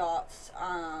bunch of thoughts,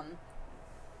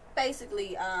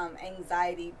 basically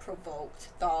anxiety provoked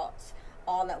thoughts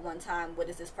all at one time. What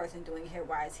is this person doing here?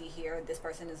 Why is he here? This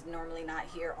person is normally not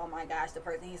here. Oh my gosh, the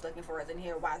person he's looking for isn't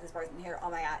here. Why is this person here?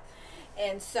 Oh my god.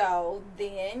 And so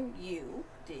then you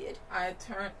did. I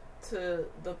turned to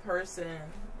the person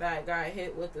that got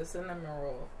hit with the cinnamon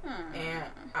roll, and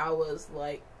I was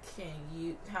like,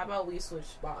 how about we switch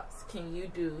spots? Can you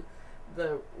do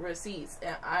the receipts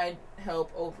and I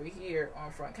help over here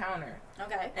on front counter?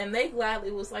 Okay. And they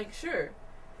gladly was like, sure.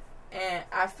 And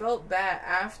I felt bad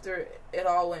after it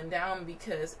all went down,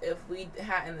 because if we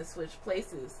hadn't switched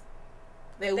places,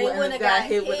 they wouldn't have got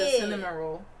hit with a cinnamon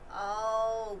roll.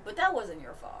 Oh, but that wasn't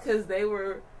your fault. Because they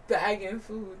were bagging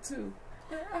food too.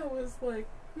 And I was like,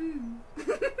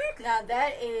 Now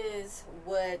that is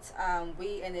what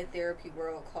we in the therapy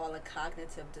world call a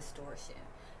cognitive distortion.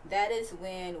 That is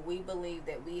when we believe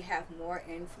that we have more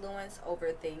influence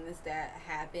over things that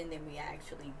happen than we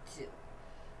actually do.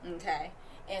 Okay?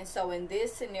 And so in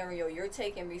this scenario, you're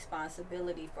taking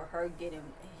responsibility for her getting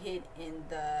hit in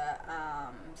the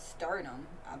sternum,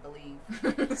 I believe.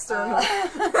 Sternum.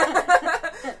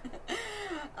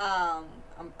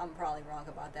 I'm probably wrong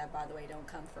about that, by the way. Don't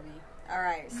come for me. All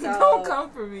right, so don't come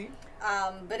for me.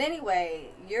 But anyway,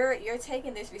 you're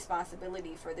taking this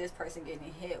responsibility for this person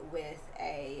getting hit with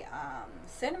a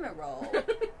cinnamon roll.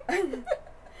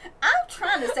 I'm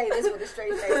trying to say this with a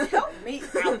straight face. Help me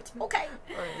out, okay?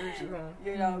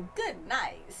 You know, good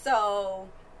night. So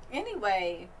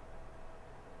anyway,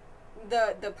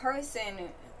 the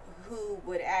person who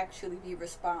would actually be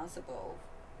responsible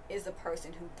is the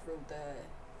person who threw the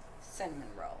cinnamon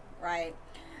roll, right?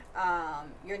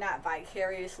 You're not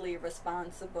vicariously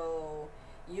responsible.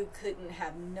 You couldn't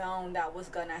have known that was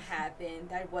gonna happen.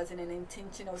 That wasn't an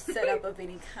intentional setup of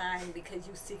any kind, because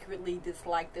you secretly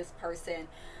dislike this person.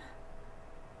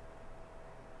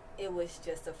 It was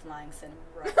just a flying cinnamon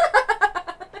roll.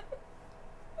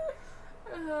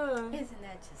 Isn't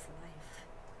that just life?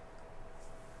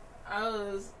 I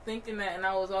was thinking that, and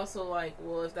I was also like,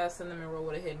 well, if that cinnamon roll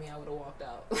would have hit me, I would have walked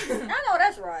out. I know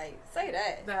that's right. Say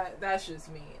that. That's just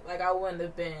me. Like, I wouldn't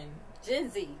have been Gen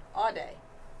Z all day.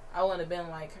 I wouldn't have been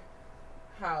like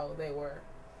how they were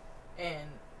and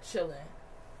chilling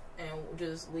and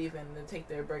just leaving to take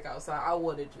their break outside. I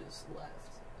would have just left.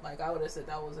 Like, I would have said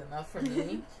that was enough for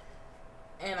me,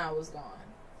 and I was gone.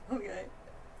 Okay.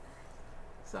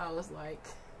 So I was like,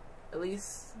 at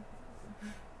least,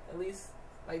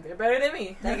 like, they're better than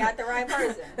me. They got the right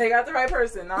person. They got the right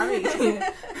person, not me.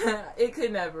 It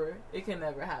could never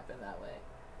happen that way.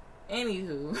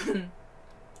 Anywho,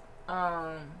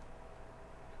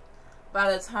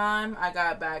 by the time I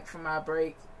got back from my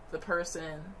break, the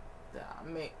person that I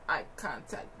made eye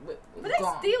contact with was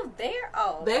gone. But they still there?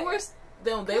 Oh, okay.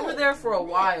 They were there for a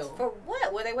while. For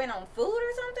what? Were they waiting on food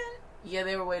or something? Yeah,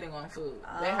 they were waiting on food.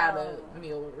 They had a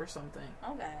meal or something.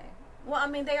 Okay. Well, I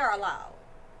mean, they are allowed.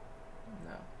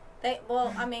 No.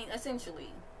 Well, I mean,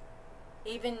 essentially,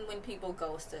 even when people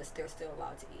ghost us, they're still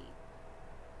allowed to eat.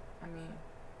 I mean,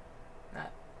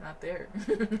 not there.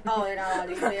 Oh, they're not allowed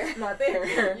to eat there? Not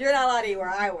there. You're not allowed to eat where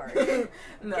I work.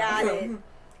 No. Got it.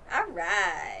 All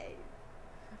right.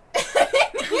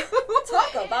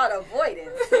 Talk about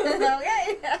avoidance.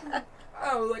 Okay.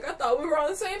 I was like, I thought we were on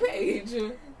the same page.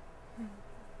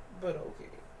 But okay.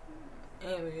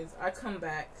 Anyways, I come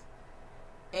back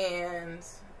and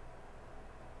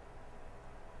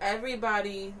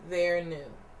everybody there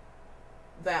knew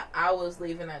that I was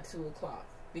leaving at 2 o'clock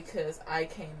because I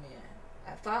came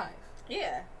in at 5.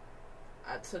 Yeah.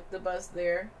 I took the bus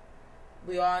there.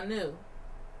 We all knew.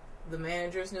 The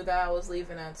managers knew that I was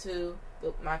leaving at 2.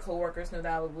 My coworkers knew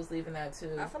that I was leaving at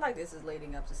 2. I feel like this is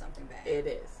leading up to something bad. It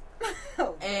is.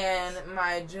 Oh, and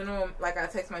I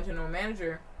text my general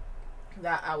manager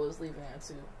that I was leaving at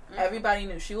 2. Mm-hmm. Everybody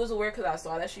knew. She was aware because I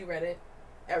saw that she read it.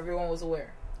 Everyone was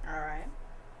aware. All right.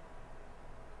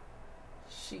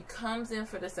 She comes in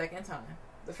for the second time.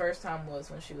 The first time was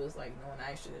when she was like, no one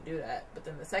asked you to do that. But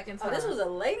then the second time... Oh, this was a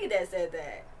lady that said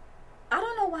that. I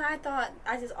don't know why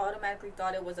I just automatically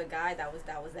thought it was a guy that was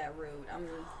that rude. I mean,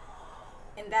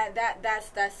 and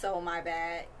that's so my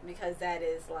bad, because that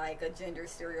is like a gender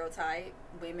stereotype.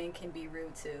 Women can be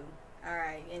rude too. All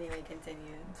right. Anyway,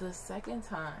 continue. The second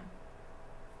time,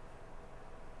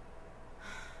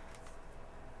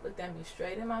 looked at me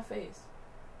straight in my face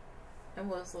and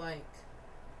was like,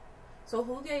 so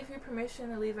who gave you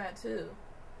permission to leave at 2?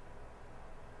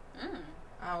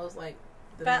 I was like,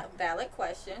 valid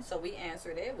question. So we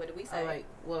answered it. What did we say? I was like,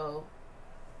 well,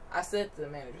 I said the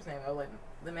manager's name. I was like,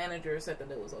 the manager said that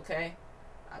it was okay.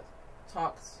 I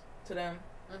talked to them.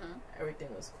 Mm-hmm. Everything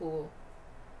was cool.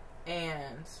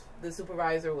 And the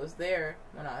supervisor was there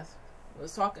when I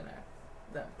was talking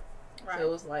to them. Right. So it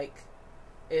was like,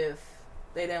 if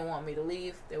they didn't want me to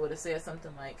leave, they would have said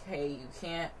something like, hey, you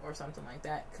can't, or something like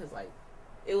that. Because, like,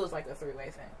 it was like a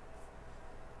 3-way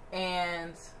thing.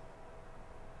 And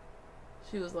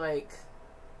she was like,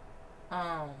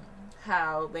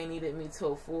 how they needed me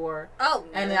till 4. Oh,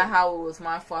 and then how it was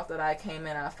my fault that I came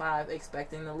in at 5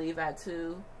 expecting to leave at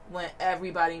 2 when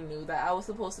everybody knew that I was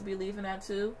supposed to be leaving at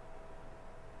 2.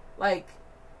 Like,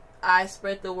 I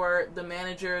spread the word. The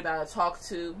manager that I talked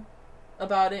to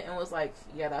about it and was like,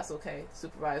 yeah, that's okay.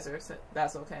 Supervisor said,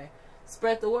 that's okay.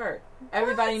 Spread the word.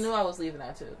 Everybody knew I was leaving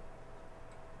at 2.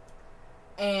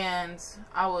 And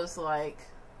I was like,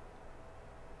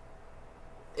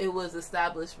 it was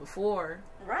established before.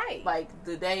 Right. Like,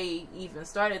 the day even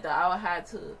started that I had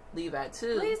to leave at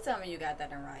 2. Please tell me you got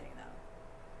that in writing,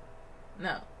 though.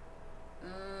 No.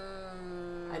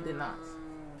 I did not.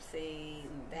 See,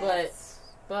 that's...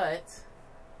 But...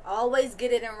 Always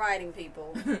get it in writing,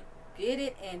 people. Get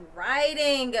it in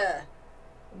writing.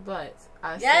 But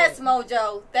I yes, said,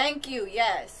 Mojo. Thank you.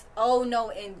 Yes. Oh, no,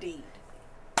 indeed.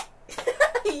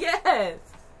 Yes.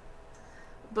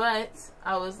 But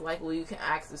I was like, well, you can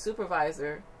ask the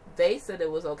supervisor. They said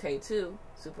it was okay, too.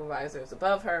 Supervisor's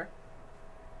above her.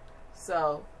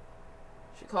 So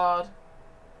she called.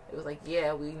 It was like,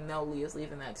 yeah, we know Leah's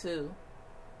leaving at 2.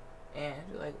 And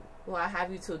she's like, well, I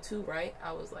have you till 2, right?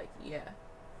 I was like, yeah.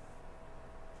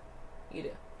 You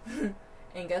do.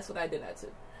 And guess what I did at 2?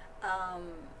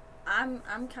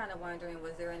 I'm kind of wondering,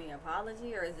 was there any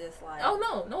apology, or is this like...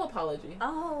 Oh, no apology.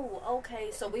 Oh,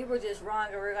 okay. So we were just wrong,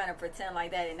 and we're going to pretend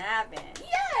like that didn't happen.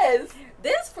 Yes!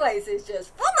 This place is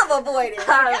just full of avoidance.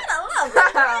 I gotta love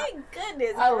it. Thank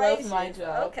goodness I gracious. love my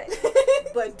job. Okay.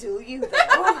 But do you, though?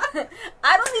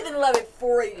 I don't even love it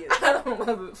for you. I don't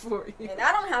love it for you. And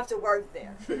I don't have to work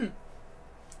there.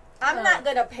 I'm not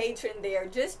going to patron there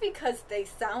just because they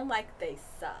sound like they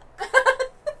suck.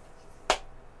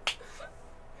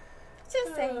 Just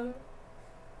Just saying.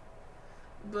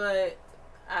 But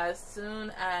as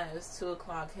soon as 2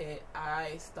 o'clock hit,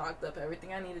 I stocked up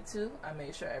everything I needed to. I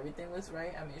made sure everything was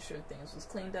right. I made sure things was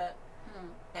cleaned up.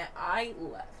 And I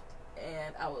left.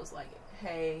 And I was like,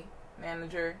 hey,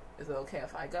 manager, is it okay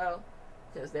if I go?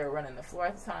 Because they were running the floor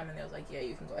at the time, and they was like, yeah,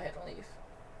 you can go ahead and leave.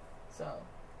 So,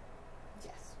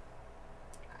 yes,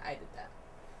 I did that.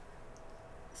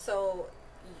 So,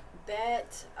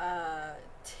 that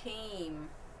team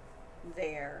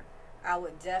there, I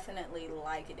would definitely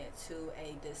liken it to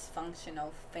a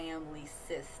dysfunctional family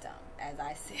system, as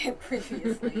I said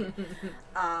previously.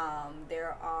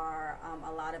 There are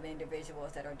a lot of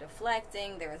individuals that are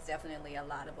deflecting. There is definitely a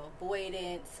lot of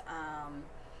avoidance.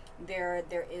 There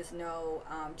is no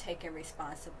taking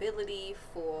responsibility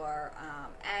for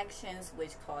actions,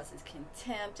 which causes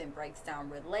contempt and breaks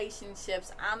down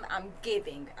relationships. I'm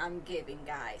giving,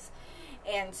 guys,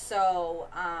 and so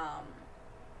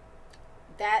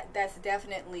that's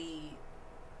definitely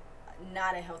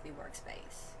not a healthy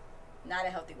workspace. Not a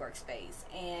healthy workspace.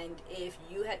 And if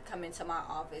you had come into my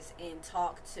office and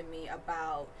talked to me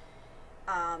about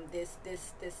this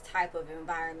type of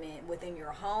environment within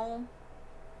your home,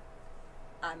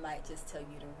 I might just tell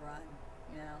you to run,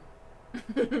 you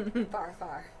know, far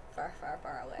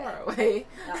away. Far away.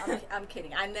 No, I'm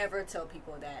kidding. I never tell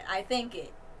people that. I think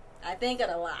it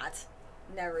a lot.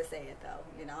 Never say it though.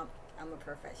 You know, I'm a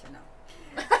professional.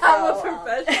 I'm a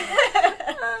professional.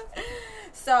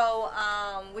 So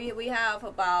we have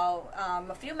about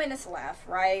a few minutes left,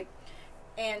 right?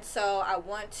 And so I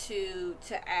want to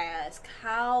ask,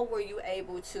 how were you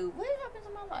able to? What happened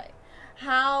to my life?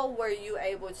 How were you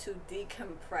able to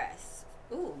decompress?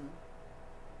 Ooh,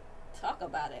 talk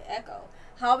about it, echo.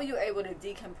 How were you able to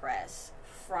decompress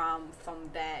from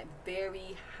that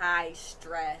very high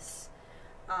stress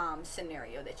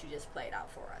scenario that you just played out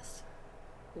for us?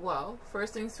 Well,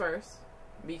 first things first,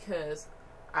 because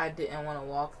I didn't want to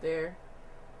walk there,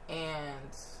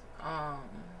 and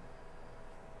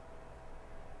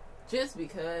just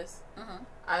because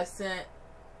I sent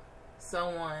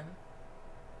someone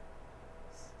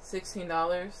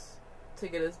 $16 to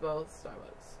get us both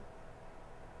Starbucks.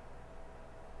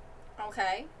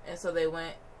 Okay. And so they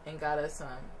went and got us some.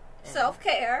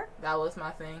 Self-care. That was my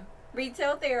thing.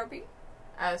 Retail therapy.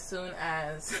 As soon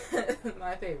as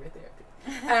my favorite therapy.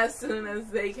 As soon as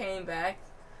they came back,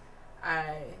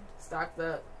 I stocked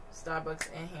up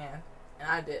Starbucks in hand and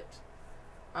I dipped.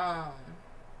 I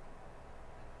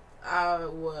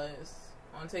was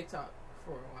on TikTok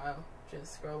for a while,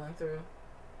 just scrolling through.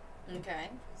 Okay.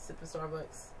 Sipping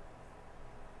Starbucks.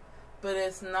 But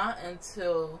it's not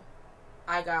until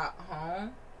I got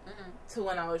home to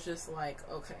when I was just like,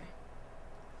 okay,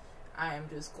 I am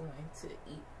just going to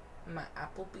eat my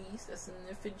Applebee's that's in the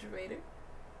refrigerator,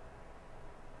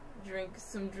 drink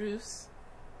some juice,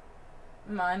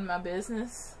 mind my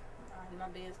business,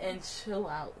 and chill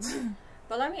out.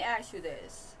 But let me ask you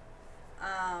this.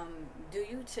 Do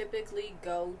you typically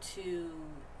go to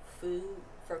food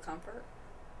for comfort?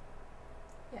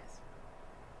 Yes.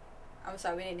 I'm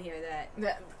sorry, we didn't hear that.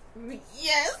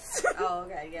 Yes. Oh,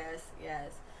 okay.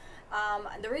 Yes.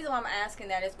 The reason why I'm asking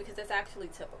that is because it's actually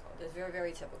typical. It's very,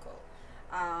 very typical.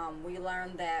 We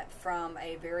learned that from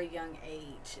a very young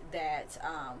age that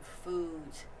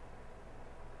food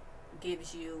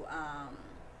gives you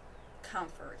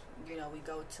comfort. You know, we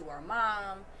go to our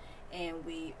mom and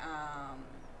we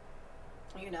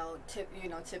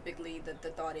typically the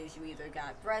thought is you either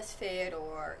got breastfed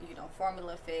or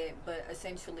formula fed, but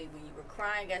essentially when you were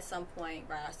crying at some point,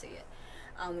 right, I see it,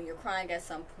 when you're crying at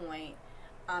some point,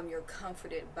 you're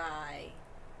comforted by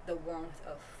the warmth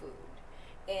of food.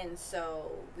 And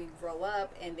so we grow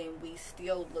up and then we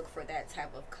still look for that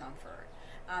type of comfort.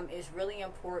 It's really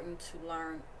important to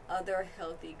learn other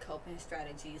healthy coping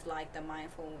strategies like the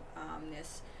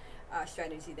mindfulness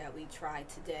strategy that we tried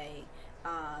today,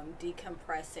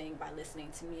 decompressing by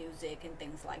listening to music and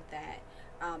things like that,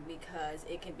 because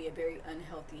it can be a very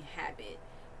unhealthy habit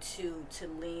to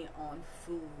lean on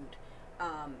food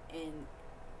and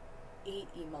eat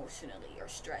emotionally or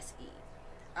stress eat.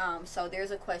 So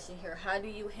there's a question here. How do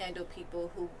you handle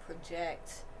people who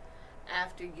project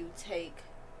after you take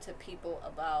to people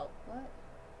about what?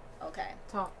 Okay.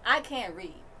 Talk. I can't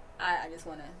read. I just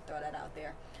want to throw that out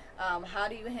there. How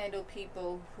do you handle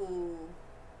people who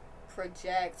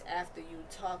project after you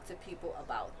talk to people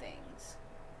about things?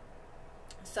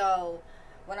 So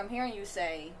what I'm hearing you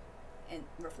say, in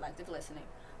reflective listening,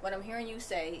 what I'm hearing you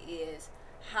say is,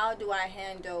 how do I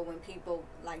handle when people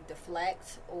like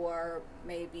deflect or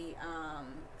maybe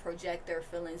project their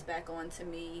feelings back onto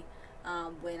me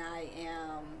when I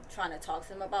am trying to talk to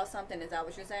them about something? Is that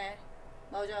what you're saying?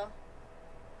 Mojo?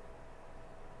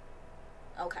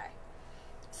 Okay.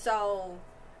 So,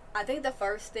 I think the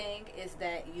first thing is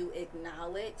that you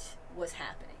acknowledge what's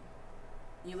happening.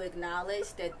 You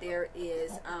acknowledge that there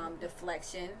is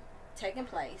deflection taking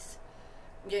place,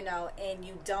 you know, and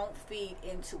you don't feed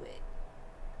into it.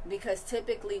 Because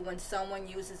typically when someone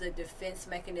uses a defense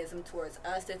mechanism towards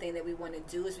us, the thing that we want to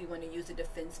do is we want to use a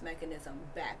defense mechanism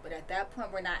back. But at that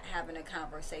point, we're not having a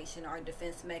conversation. Our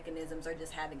defense mechanisms are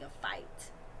just having a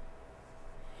fight.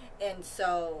 And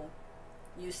so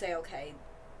you say, okay,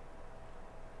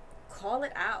 call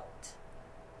it out.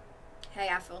 Hey,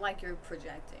 I feel like you're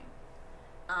projecting.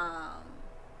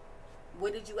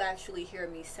 What did you actually hear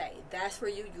me say? That's where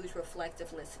you use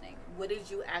reflective listening. What did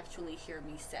you actually hear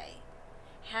me say?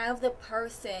 Have the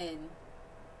person...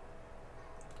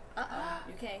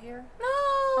 You can't hear? No.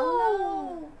 Oh,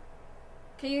 no.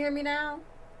 Can you hear me now?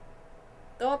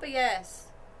 Throw up a yes.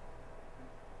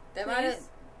 That might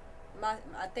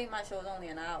I think my show is only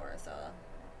an hour, so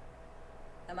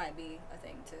that might be a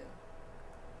thing too.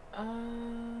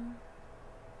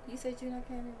 You said you're not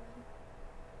hearing me.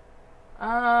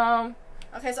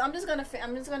 Okay, so I'm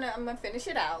gonna finish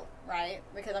it out, right?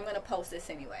 Because I'm gonna post this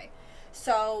anyway.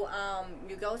 So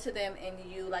you go to them and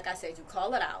you, like I said, you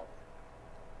call it out,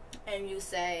 and you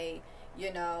say,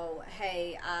 you know,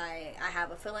 hey, I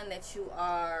have a feeling that you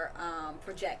are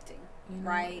projecting,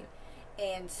 right?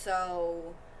 And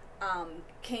so,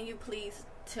 can you please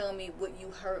tell me what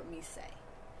you heard me say?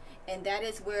 And that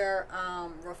is where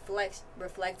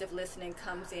reflective listening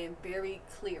comes in very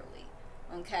clearly.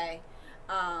 Okay.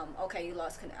 Okay, you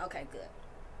lost connection. Okay, good.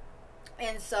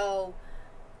 And so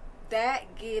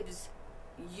that gives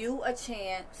you a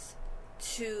chance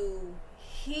to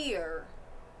hear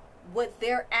what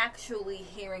they're actually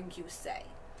hearing you say,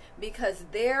 because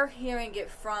they're hearing it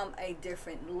from a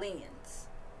different lens.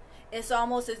 It's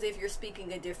almost as if you're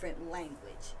speaking a different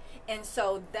language. And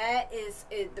so that is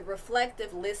it. The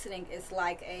reflective listening is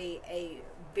like a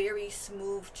very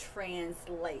smooth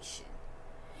translation.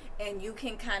 And you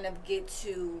can kind of get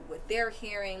to what they're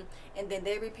hearing, and then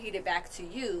they repeat it back to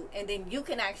you, and then you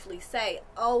can actually say,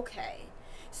 okay,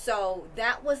 so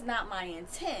that was not my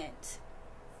intent.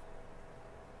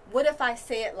 What if I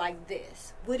say it like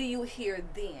this? What do you hear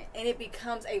then? And it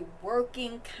becomes a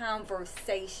working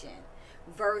conversation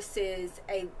versus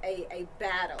a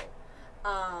battle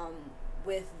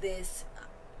with this,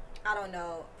 I don't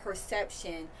know,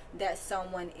 perception that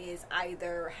someone is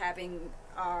either having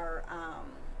our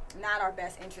not our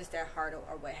best interest at heart,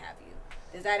 or what have you.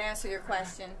 Does that answer your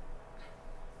question?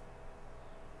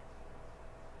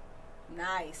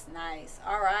 Nice.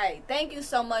 All right. Thank you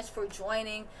so much for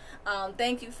joining.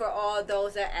 Thank you for all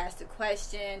those that asked a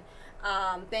question.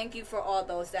 Thank you for all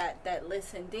those that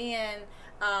listened in.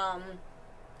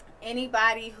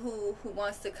 Anybody who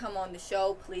wants to come on the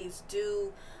show, please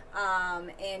do.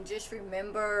 And just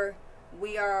remember,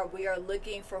 we are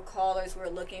looking for callers. We're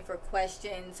looking for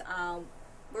questions.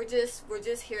 We're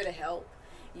just here to help,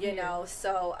 you know.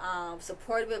 So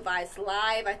Supportive Advice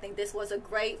Live, I think this was a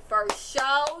great first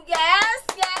show. Yes.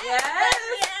 This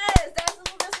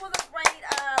was a great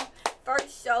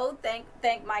first show. Thank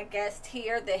my guest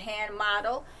here, the hand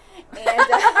model,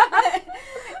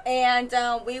 and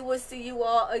we will see you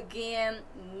all again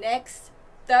next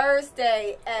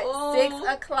Thursday at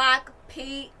 6:00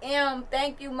 p.m.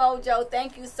 Thank you, Mojo.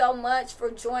 Thank you so much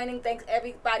for joining. Thanks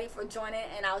everybody for joining,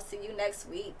 and I'll see you next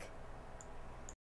week.